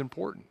church is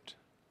important.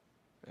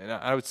 And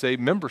I would say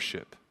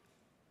membership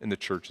in the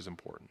church is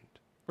important.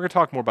 We're going to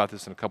talk more about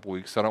this in a couple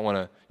weeks, so I don't want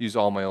to use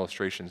all my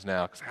illustrations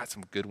now because I got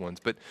some good ones.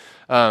 But,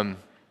 on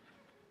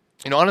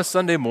a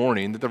Sunday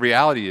morning, the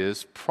reality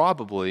is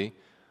probably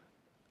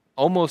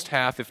almost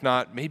half, if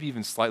not maybe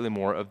even slightly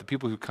more, of the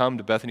people who come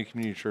to Bethany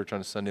Community Church on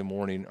a Sunday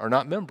morning are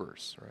not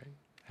members, right?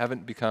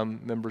 Haven't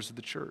become members of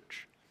the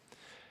church.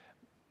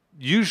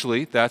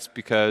 Usually that's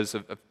because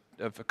of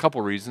a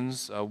couple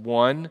reasons.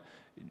 One,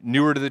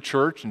 newer to the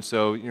church, and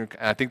so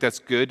I think that's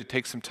good to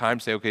take some time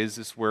to say, okay, is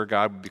this where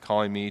God would be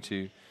calling me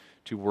to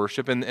to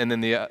worship. And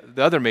then the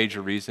other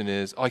major reason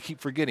is, I keep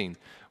forgetting,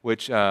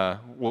 which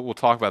we'll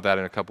talk about that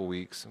in a couple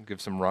weeks. I'll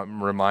give some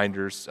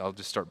reminders. I'll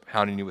just start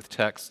pounding you with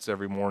texts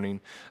every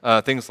morning,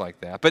 things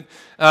like that. But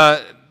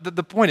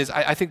the point is,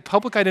 I think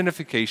public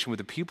identification with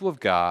the people of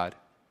God,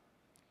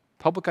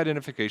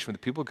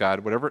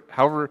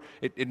 however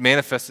it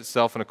manifests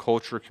itself in a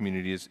culture or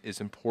community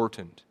is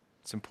important.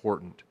 It's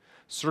important.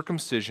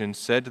 Circumcision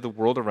said to the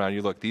world around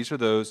you, look, these are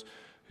those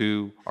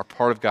who are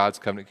part of God's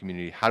covenant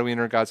community. How do we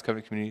enter God's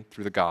covenant community?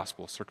 Through the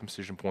gospel.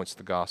 Circumcision points to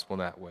the gospel in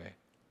that way.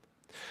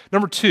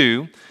 Number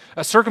two,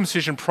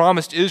 circumcision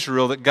promised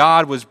Israel that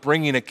God was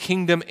bringing a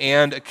kingdom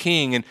and a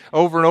king. And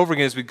over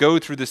again, as we go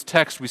through this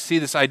text, we see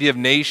this idea of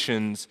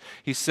nations.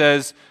 He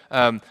says,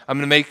 I'm going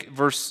to make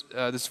verse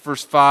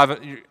 5,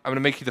 I'm going to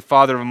make you the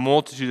father of a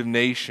multitude of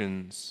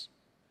nations.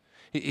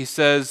 He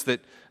says that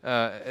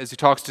as he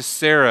talks to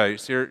Sarah,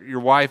 your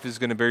wife is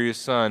going to bear you a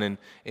son,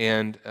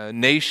 and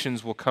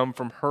nations will come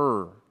from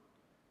her,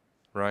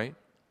 right?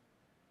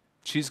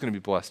 She's going to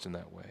be blessed in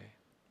that way.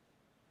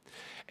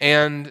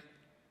 And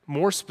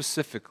more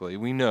specifically,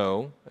 we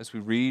know, as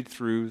we read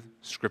through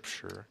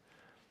Scripture,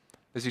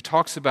 as he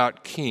talks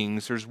about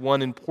kings, there's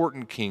one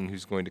important king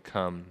who's going to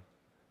come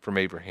from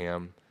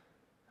Abraham,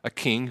 a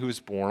king who was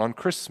born on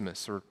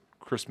Christmas, or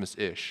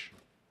Christmas-ish,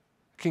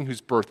 a king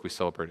whose birth we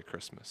celebrate at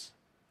Christmas.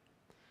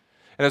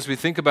 And as we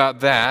think about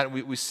that,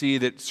 we see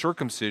that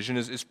circumcision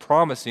is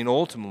promising,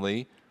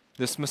 ultimately,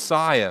 this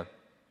Messiah.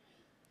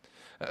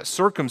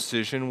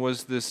 Circumcision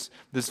was this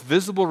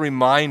visible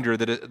reminder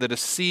that a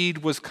seed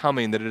was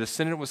coming, that a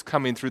descendant was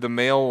coming through the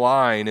male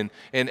line.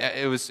 And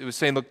it was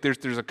saying, look,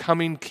 there's a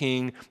coming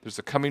king, there's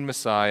a coming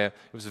Messiah.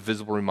 It was a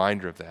visible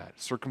reminder of that.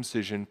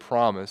 Circumcision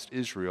promised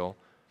Israel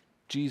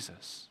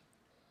Jesus.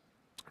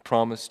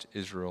 Promised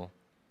Israel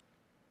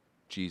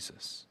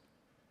Jesus.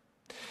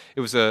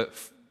 It was a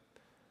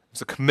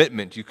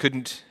commitment. You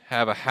couldn't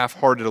have a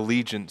half-hearted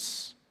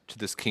allegiance to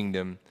this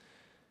kingdom.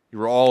 You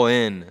were all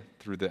in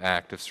through the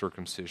act of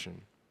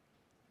circumcision.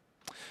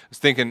 I was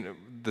thinking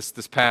this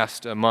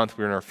past month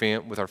we were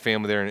with our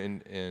family there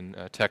in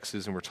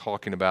Texas, and we're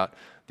talking about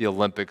the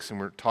Olympics, and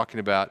we're talking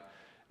about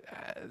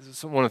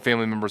one of the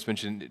family members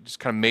mentioned it just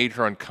kind of made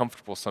her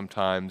uncomfortable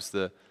sometimes,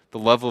 the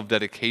level of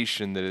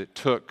dedication that it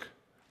took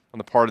on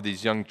the part of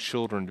these young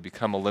children to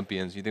become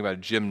Olympians. You think about a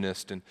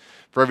gymnast, and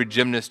for every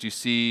gymnast you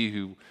see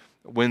who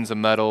wins a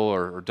medal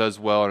or does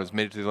well and has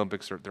made it to the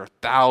Olympics, there are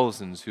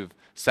thousands who have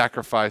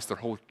sacrificed their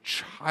whole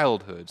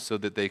childhood so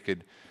that they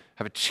could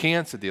have a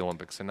chance at the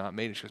Olympics and not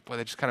made it. She goes, boy,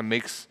 that just kind of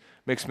makes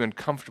me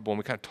uncomfortable, and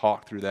we kind of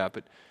talk through that.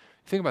 But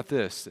think about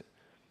this.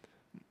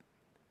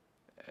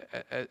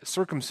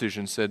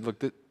 Circumcision said,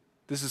 look,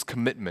 this is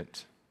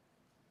commitment.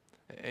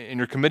 And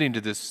you're committing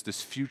to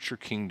this future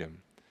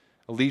kingdom,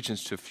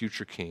 allegiance to a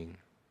future king.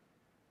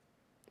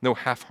 No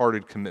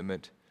half-hearted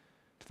commitment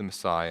to the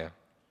Messiah.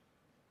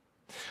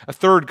 A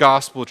third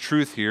gospel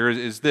truth here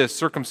is this.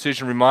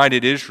 Circumcision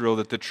reminded Israel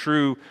that the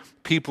true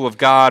people of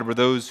God were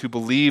those who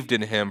believed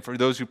in him, for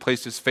those who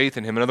placed his faith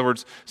in him. In other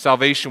words,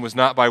 salvation was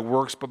not by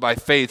works but by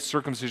faith.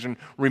 Circumcision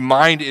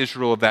reminded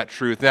Israel of that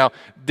truth. Now,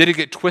 did it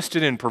get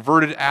twisted and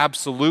perverted?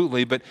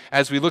 Absolutely. But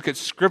as we look at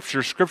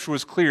Scripture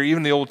was clear, even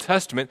in the Old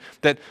Testament,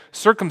 that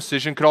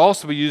circumcision could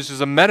also be used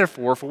as a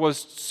metaphor for what was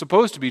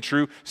supposed to be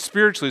true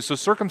spiritually. So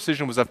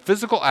circumcision was a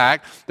physical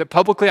act that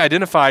publicly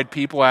identified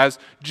people as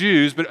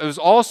Jews, but it was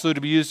also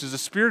to be used as a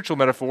spiritual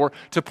metaphor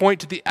to point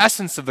to the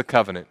essence of the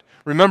covenant.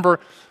 Remember,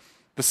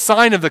 the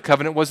sign of the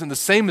covenant wasn't the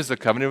same as the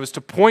covenant. It was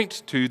to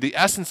point to the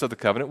essence of the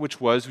covenant,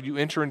 which was you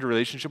enter into a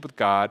relationship with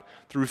God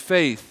through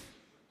faith.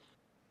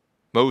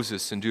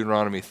 Moses in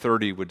Deuteronomy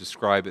 30 would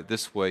describe it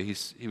this way.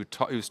 He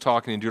was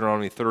talking in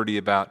Deuteronomy 30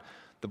 about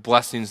the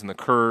blessings and the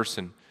curse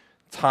and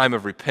time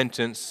of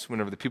repentance.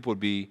 Whenever the people would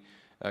be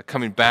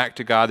coming back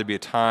to God, there'd be a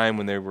time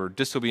when they were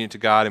disobedient to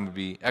God and would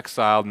be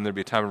exiled, and there'd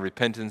be a time of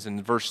repentance.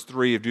 And verse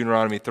 3 of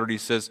Deuteronomy 30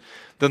 says,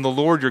 "Then the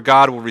Lord your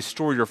God will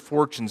restore your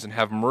fortunes and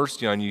have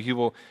mercy on you. He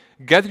will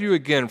gather you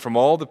again from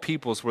all the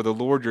peoples where the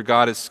Lord your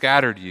God has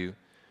scattered you.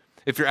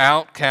 If your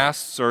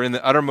outcasts are in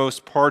the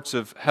uttermost parts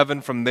of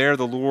heaven, from there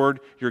the Lord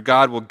your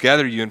God will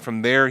gather you, and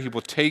from there he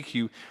will take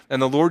you.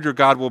 And the Lord your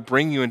God will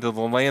bring you into the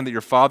land that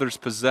your fathers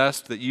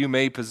possessed, that you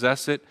may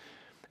possess it.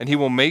 And he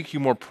will make you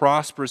more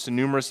prosperous and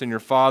numerous than your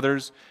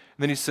fathers."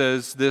 And then he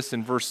says this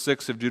in verse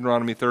 6 of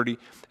Deuteronomy 30,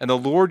 "And the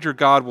Lord your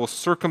God will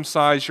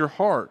circumcise your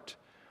heart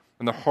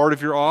and the heart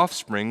of your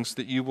offspring, so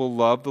that you will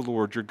love the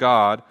Lord your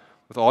God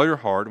with all your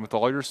heart and with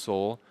all your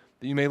soul,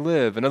 that you may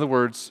live." In other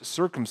words,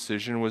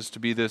 circumcision was to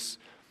be this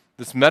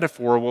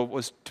metaphor, what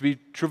was to be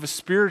true of us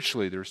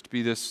spiritually. There's to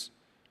be this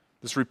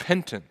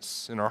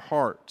repentance in our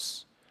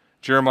hearts.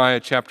 Jeremiah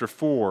chapter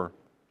 4,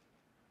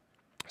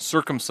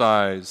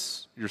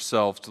 "Circumcise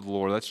yourselves to the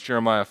Lord." That's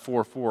Jeremiah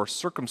 4:4.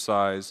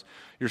 "Circumcise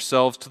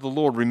yourselves to the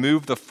Lord.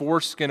 Remove the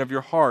foreskin of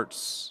your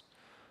hearts,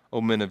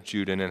 O men of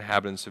Judah and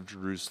inhabitants of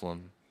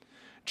Jerusalem."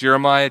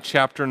 Jeremiah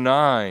chapter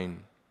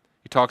 9,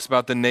 he talks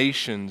about the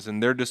nations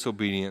and their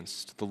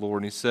disobedience to the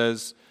Lord. And he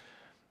says,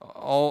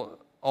 all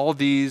all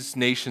these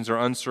nations are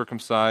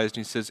uncircumcised.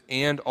 And he says,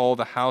 and all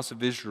the house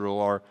of Israel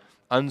are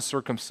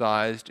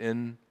uncircumcised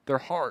in their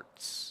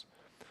hearts.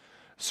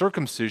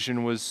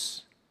 Circumcision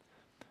was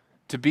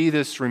to be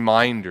this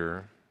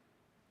reminder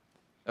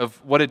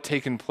of what had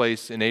taken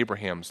place in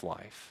Abraham's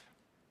life.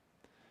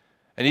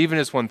 And even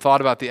as one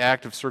thought about the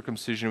act of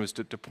circumcision, it was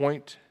to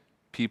point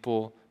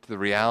people to the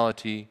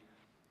reality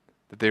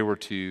that they were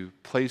to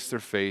place their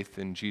faith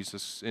in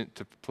Jesus,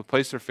 to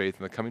place their faith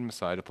in the coming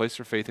Messiah, to place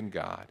their faith in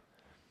God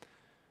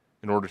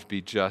in order to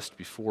be just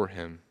before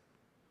Him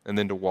and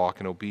then to walk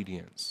in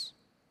obedience.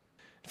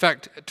 In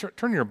fact,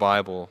 turn your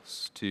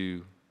Bibles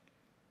to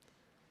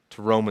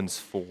Romans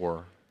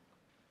 4.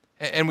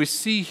 And we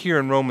see here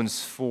in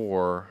Romans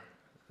 4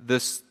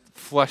 this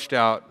fleshed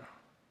out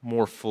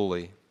more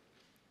fully.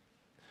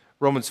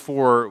 Romans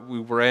 4, we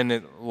were in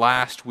it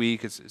last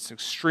week. It's an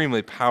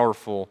extremely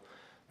powerful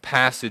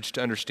passage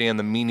to understand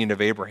the meaning of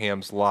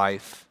Abraham's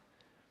life.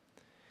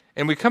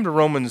 And we come to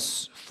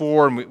Romans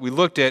 4, and we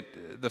looked at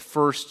the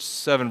first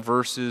 7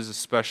 verses,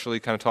 especially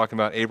kind of talking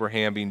about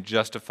Abraham being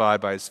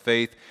justified by his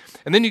faith.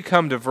 And then you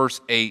come to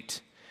verse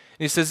 8.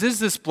 And he says, is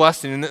this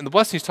blessing, and the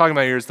blessing he's talking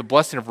about here is the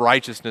blessing of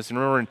righteousness. And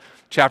remember in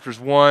chapters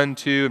 1,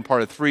 2, and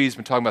part of 3, he's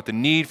been talking about the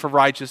need for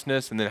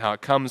righteousness and then how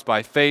it comes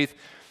by faith.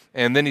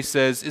 And then he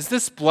says, is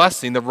this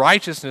blessing, the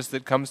righteousness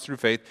that comes through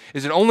faith,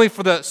 is it only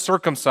for the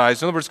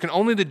circumcised? In other words, can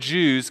only the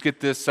Jews get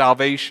this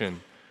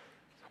salvation?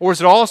 Or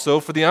is it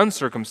also for the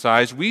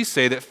uncircumcised? We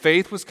say that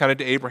faith was counted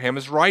to Abraham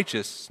as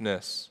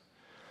righteousness.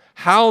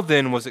 How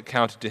then was it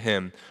counted to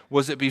him?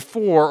 Was it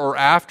before or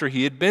after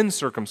he had been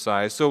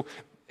circumcised? So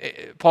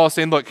Paul's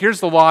saying, look,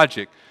 here's the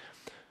logic.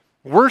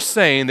 We're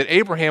saying that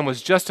Abraham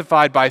was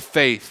justified by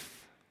faith.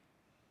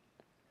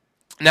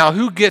 Now,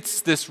 who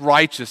gets this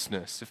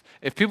righteousness?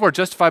 If people are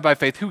justified by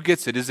faith, who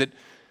gets it? Is it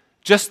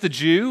just the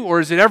Jew or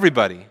is it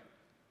everybody?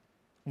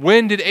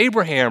 When did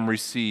Abraham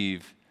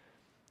receive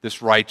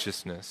this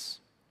righteousness?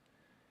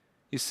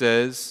 He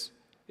says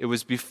it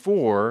was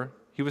before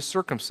he was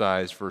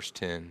circumcised, verse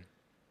 10.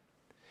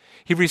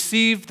 He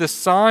received the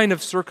sign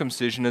of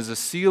circumcision as a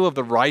seal of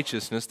the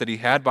righteousness that he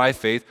had by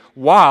faith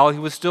while he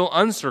was still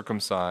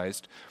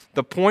uncircumcised.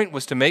 The point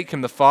was to make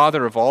him the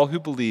father of all who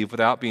believe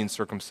without being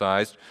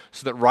circumcised,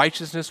 so that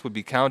righteousness would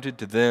be counted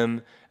to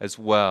them as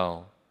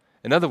well.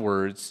 In other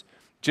words,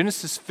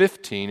 Genesis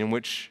 15, in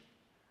which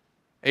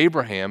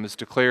Abraham is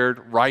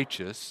declared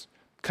righteous,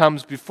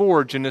 comes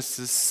before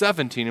Genesis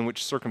 17, in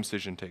which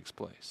circumcision takes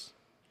place.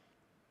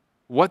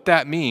 What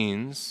that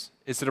means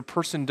is that a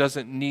person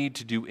doesn't need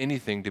to do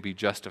anything to be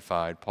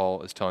justified,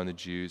 Paul is telling the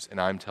Jews, and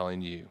I'm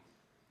telling you.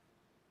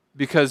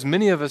 Because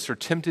many of us are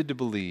tempted to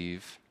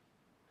believe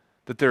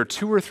that there are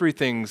 2 or 3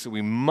 things that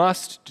we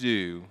must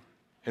do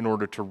in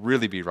order to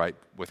really be right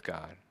with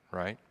God,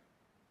 right?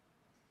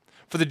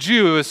 For the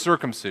Jew, it was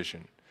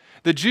circumcision.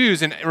 The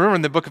Jews, and remember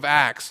in the book of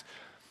Acts,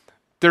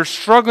 they're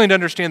struggling to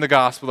understand the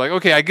gospel. Like,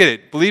 okay, I get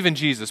it. Believe in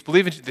Jesus.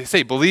 They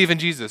say, believe in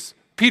Jesus.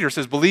 Peter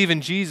says, believe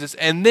in Jesus.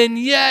 And then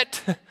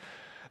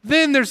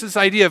then there's this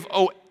idea of,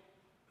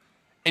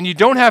 and you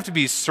don't have to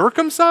be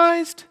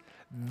circumcised?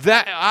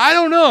 That, I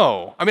don't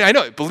know. I mean, I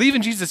know, believe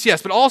in Jesus,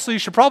 yes, but also you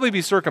should probably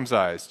be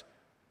circumcised.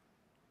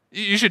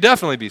 You should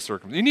definitely be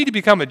circumcised. You need to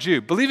become a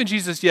Jew. Believe in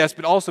Jesus, yes,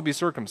 but also be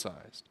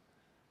circumcised.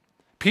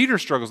 Peter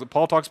struggles.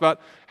 Paul talks about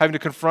having to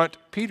confront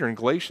Peter in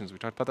Galatians. We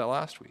talked about that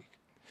last week.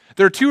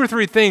 There are 2 or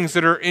 3 things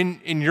that are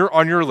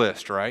on your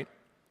list, right?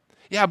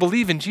 Yeah,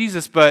 believe in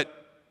Jesus, but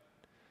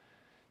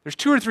there's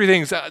 2 or 3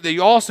 things that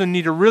you also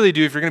need to really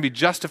do if you're going to be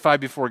justified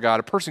before God.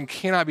 A person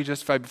cannot be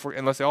justified before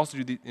unless they also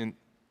do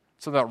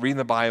something about reading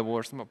the Bible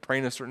or something about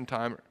praying a certain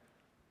time.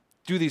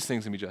 Do these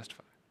things and be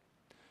justified.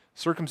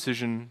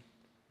 Circumcision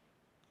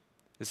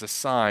is a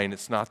sign,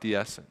 it's not the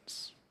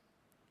essence.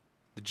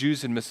 The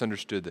Jews had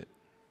misunderstood it.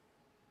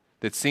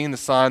 They'd seen the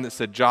sign that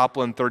said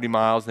Joplin 30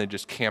 miles, and they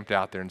just camped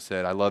out there and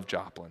said, I love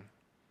Joplin.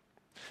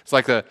 It's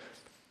like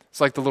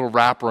the little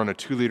wrapper on a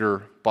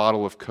 2-liter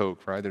bottle of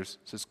Coke, right? It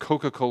says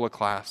Coca-Cola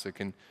Classic,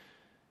 and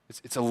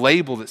it's a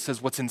label that says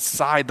what's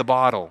inside the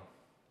bottle.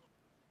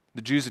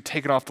 The Jews had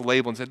taken off the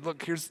label and said,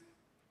 look, here's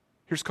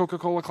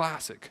Coca-Cola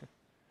Classic.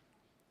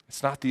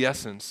 It's not the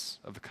essence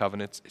of the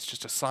covenant. It's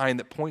just a sign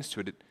that points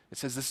to it. It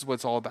says this is what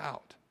it's all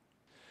about.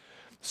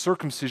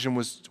 Circumcision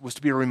was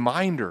to be a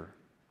reminder.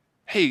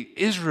 Hey,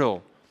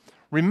 Israel,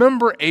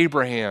 remember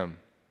Abraham.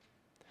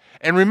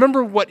 And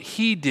remember what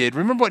he did.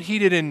 Remember what he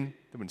did in,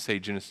 I wouldn't say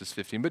Genesis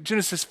 15, but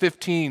Genesis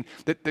 15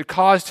 that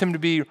caused him to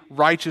be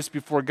righteous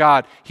before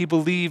God. He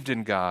believed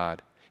in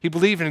God. He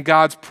believed in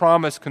God's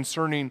promise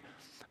concerning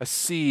a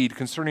seed,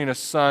 concerning a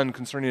son,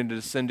 concerning a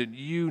descendant.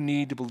 You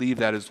need to believe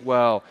that as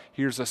well.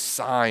 Here's a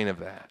sign of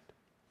that.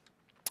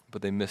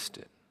 But they missed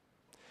it.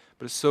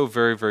 But it's so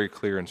very, very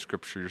clear in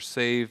Scripture. You're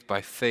saved by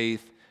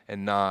faith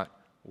and not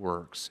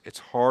works. It's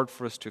hard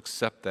for us to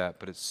accept that,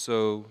 but it's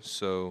so,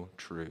 so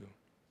true.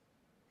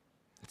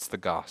 It's the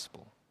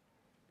gospel.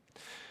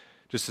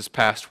 Just this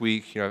past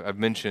week, I've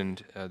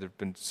mentioned there have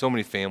been so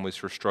many families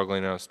who are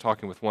struggling. I was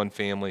talking with one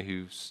family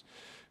who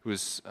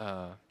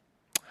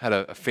had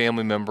a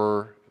family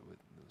member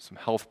some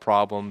health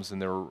problems,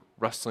 and they were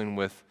wrestling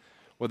with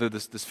whether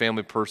this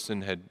family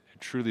person had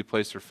truly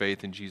placed their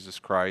faith in Jesus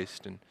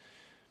Christ. And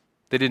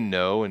they didn't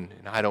know, and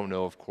I don't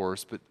know, of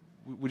course, but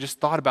we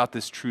just thought about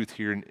this truth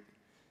here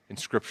in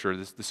Scripture,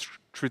 this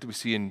truth that we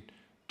see in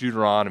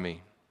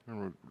Deuteronomy.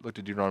 Remember, we looked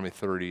at Deuteronomy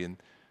 30, and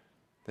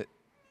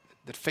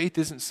that faith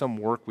isn't some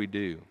work we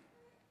do.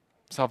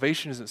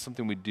 Salvation isn't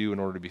something we do in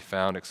order to be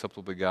found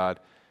acceptable to God.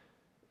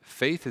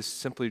 Faith is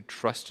simply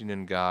trusting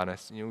in God.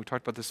 We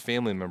talked about this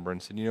family member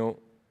and said,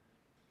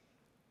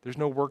 there's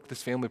no work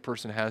this family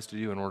person has to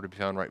do in order to be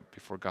found right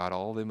before God.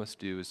 All they must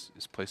do is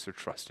place their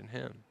trust in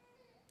Him.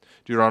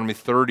 Deuteronomy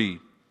 30,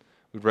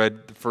 we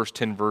read the first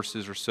 10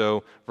 verses or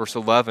so. Verse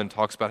 11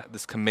 talks about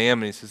this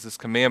commandment. He says this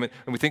commandment,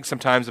 and we think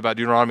sometimes about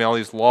Deuteronomy, all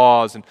these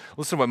laws, and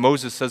listen to what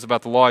Moses says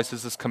about the law. He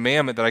says this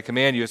commandment that I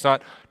command you, it's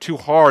not too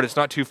hard, it's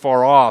not too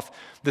far off.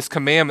 This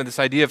commandment, this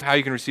idea of how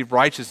you can receive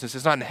righteousness,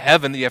 it's not in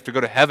heaven that you have to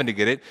go to heaven to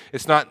get it.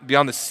 It's not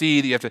beyond the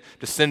sea that you have to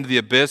descend to the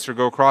abyss or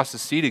go across the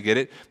sea to get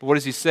it. But what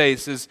does he say? He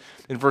says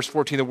in verse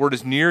 14, the word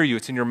is near you,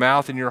 it's in your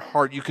mouth and your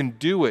heart. You can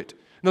do it.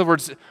 In other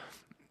words,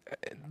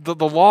 the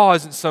law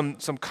isn't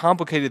some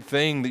complicated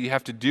thing that you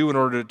have to do in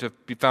order to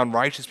be found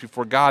righteous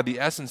before God. The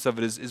essence of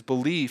it is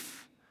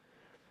belief.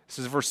 It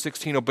says in verse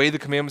 16, obey the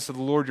commandments of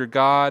the Lord your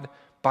God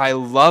by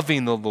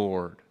loving the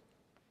Lord.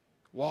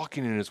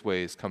 Walking in His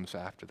ways comes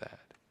after that,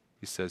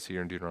 he says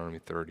here in Deuteronomy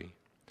 30.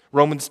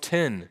 Romans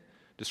 10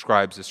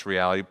 describes this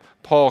reality.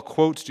 Paul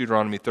quotes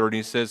Deuteronomy 30.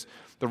 He says,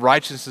 the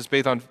righteousness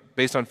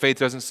based on faith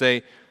doesn't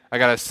say, I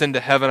got to ascend to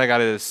heaven, I got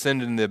to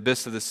ascend in the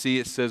abyss of the sea.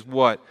 It says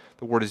what?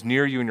 The word is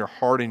near you in your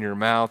heart and your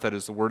mouth. That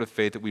is the word of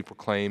faith that we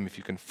proclaim. If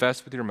you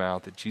confess with your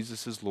mouth that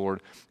Jesus is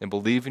Lord and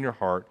believe in your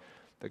heart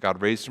that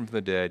God raised Him from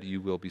the dead, you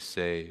will be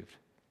saved.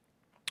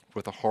 For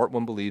with the heart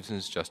one believes and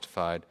is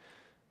justified.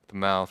 With the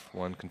mouth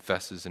one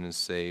confesses and is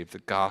saved. The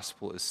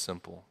gospel is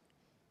simple.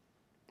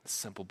 It's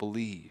simple.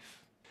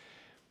 Believe.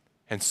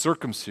 And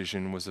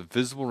circumcision was a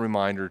visible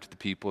reminder to the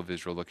people of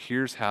Israel. Look,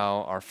 here's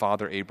how our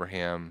father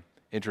Abraham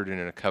entered in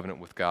a covenant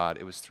with God.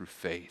 It was through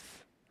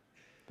faith.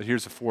 But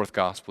here's the fourth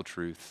gospel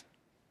truth.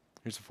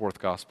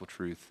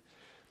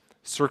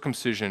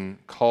 Circumcision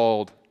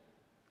called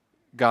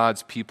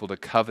God's people to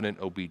covenant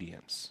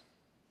obedience.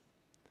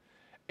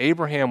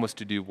 Abraham was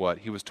to do what?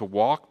 He was to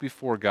walk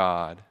before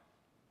God,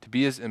 to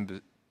be His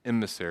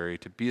emissary,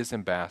 to be His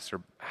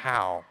ambassador.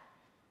 How?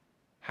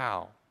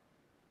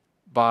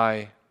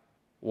 By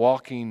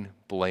walking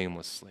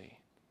blamelessly,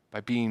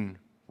 by being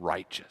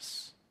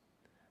righteous.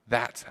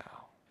 That's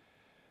how.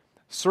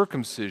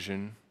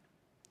 Circumcision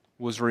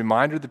was a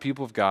reminder to the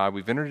people of God,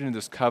 we've entered into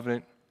this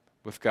covenant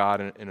with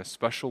God in a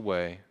special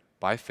way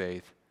by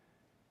faith,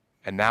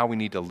 and now we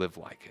need to live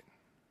like it.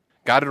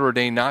 God had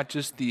ordained not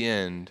just the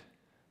end,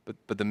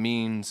 but the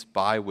means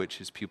by which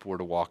His people were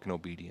to walk in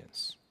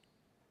obedience.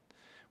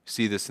 We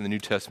see this in the New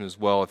Testament as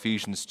well.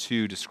 Ephesians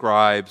 2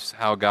 describes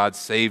how God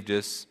saved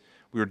us.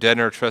 We were dead in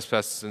our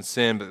trespasses and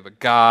sin, but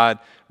God,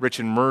 rich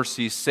in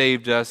mercy,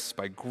 saved us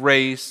by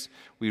grace.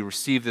 We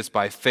receive this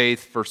by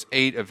faith. Verse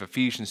 8 of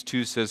Ephesians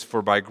 2 says,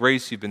 for by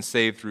grace you've been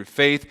saved through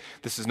faith.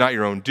 This is not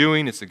your own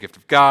doing. It's a gift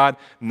of God,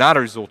 not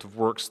a result of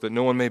works, that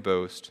no one may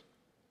boast.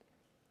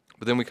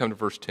 But then we come to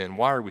verse 10.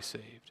 Why are we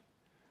saved?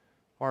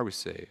 Why are we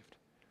saved?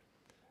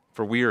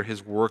 For we are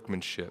His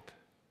workmanship,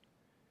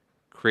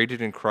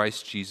 created in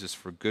Christ Jesus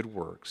for good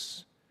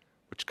works,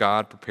 which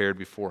God prepared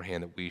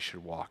beforehand that we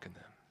should walk in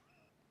them.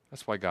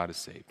 That's why God has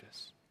saved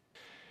us.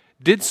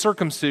 Did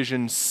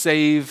circumcision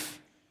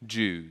save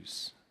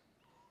Jews?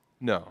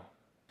 No.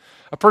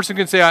 A person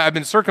can say, I've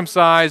been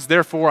circumcised,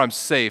 therefore I'm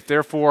safe,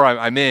 therefore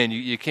I'm in.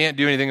 You can't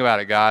do anything about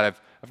it, God.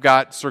 I've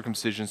got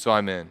circumcision, so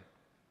I'm in.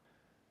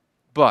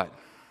 But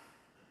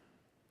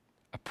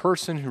a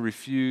person who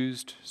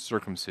refused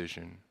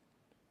circumcision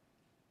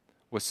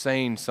was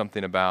saying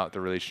something about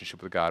their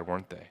relationship with God,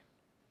 weren't they?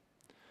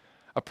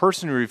 A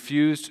person who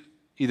refused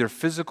either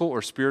physical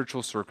or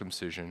spiritual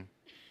circumcision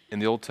in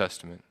the Old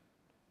Testament,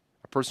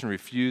 a person who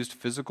refused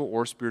physical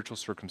or spiritual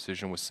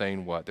circumcision was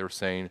saying what? They were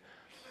saying,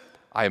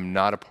 I am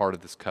not a part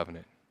of this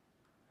covenant.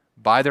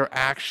 By their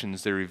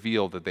actions, they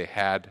revealed that they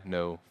had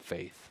no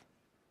faith.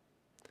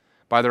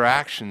 By their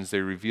actions, they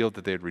revealed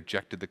that they had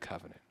rejected the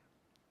covenant.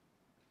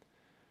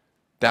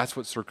 That's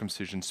what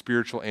circumcision,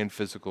 spiritual and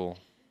physical,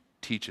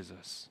 teaches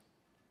us.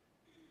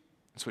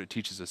 That's what it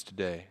teaches us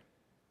today.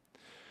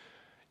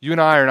 You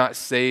and I are not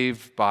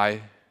saved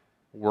by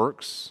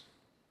works.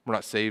 We're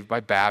not saved by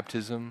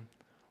baptism.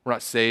 We're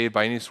not saved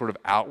by any sort of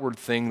outward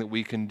thing that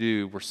we can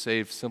do. We're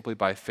saved simply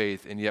by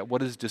faith. And yet,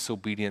 what does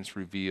disobedience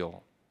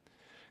reveal?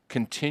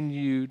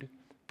 Continued,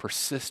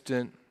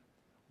 persistent,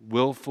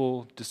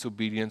 willful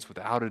disobedience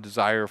without a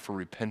desire for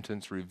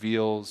repentance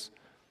reveals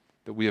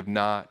that we have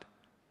not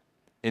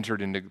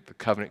entered into the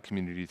covenant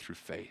community through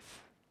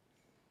faith.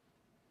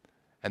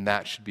 And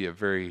that should be a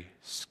very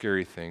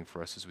scary thing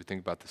for us as we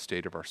think about the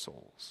state of our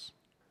souls.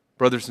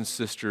 Brothers and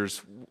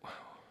sisters,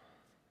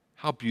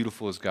 how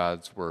beautiful is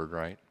God's word,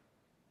 right?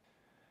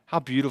 How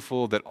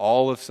beautiful that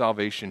all of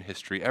salvation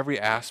history, every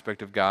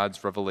aspect of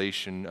God's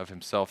revelation of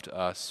himself to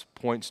us,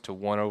 points to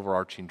one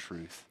overarching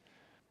truth: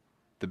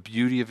 the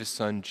beauty of his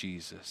Son,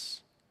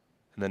 Jesus,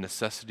 and the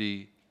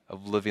necessity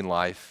of living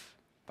life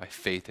by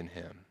faith in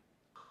him.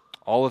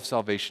 All of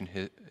salvation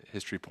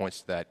history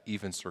points to that,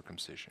 even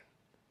circumcision.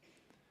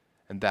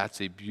 And that's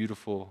a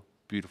beautiful,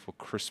 beautiful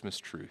Christmas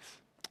truth.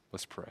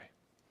 Let's pray.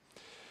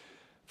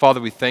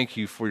 Father, we thank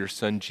you for your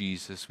Son,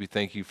 Jesus. We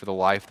thank you for the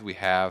life that we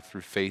have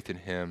through faith in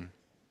him.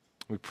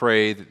 We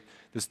pray that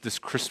this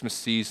Christmas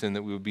season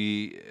that we will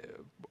be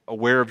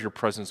aware of your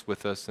presence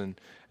with us, and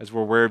as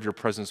we're aware of your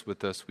presence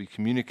with us, we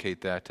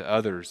communicate that to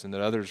others, and that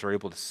others are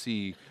able to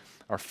see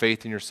our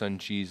faith in your Son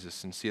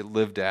Jesus and see it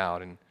lived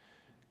out and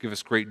give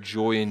us great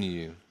joy in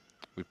you.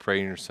 We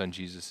pray in your Son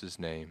Jesus'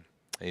 name.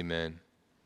 Amen.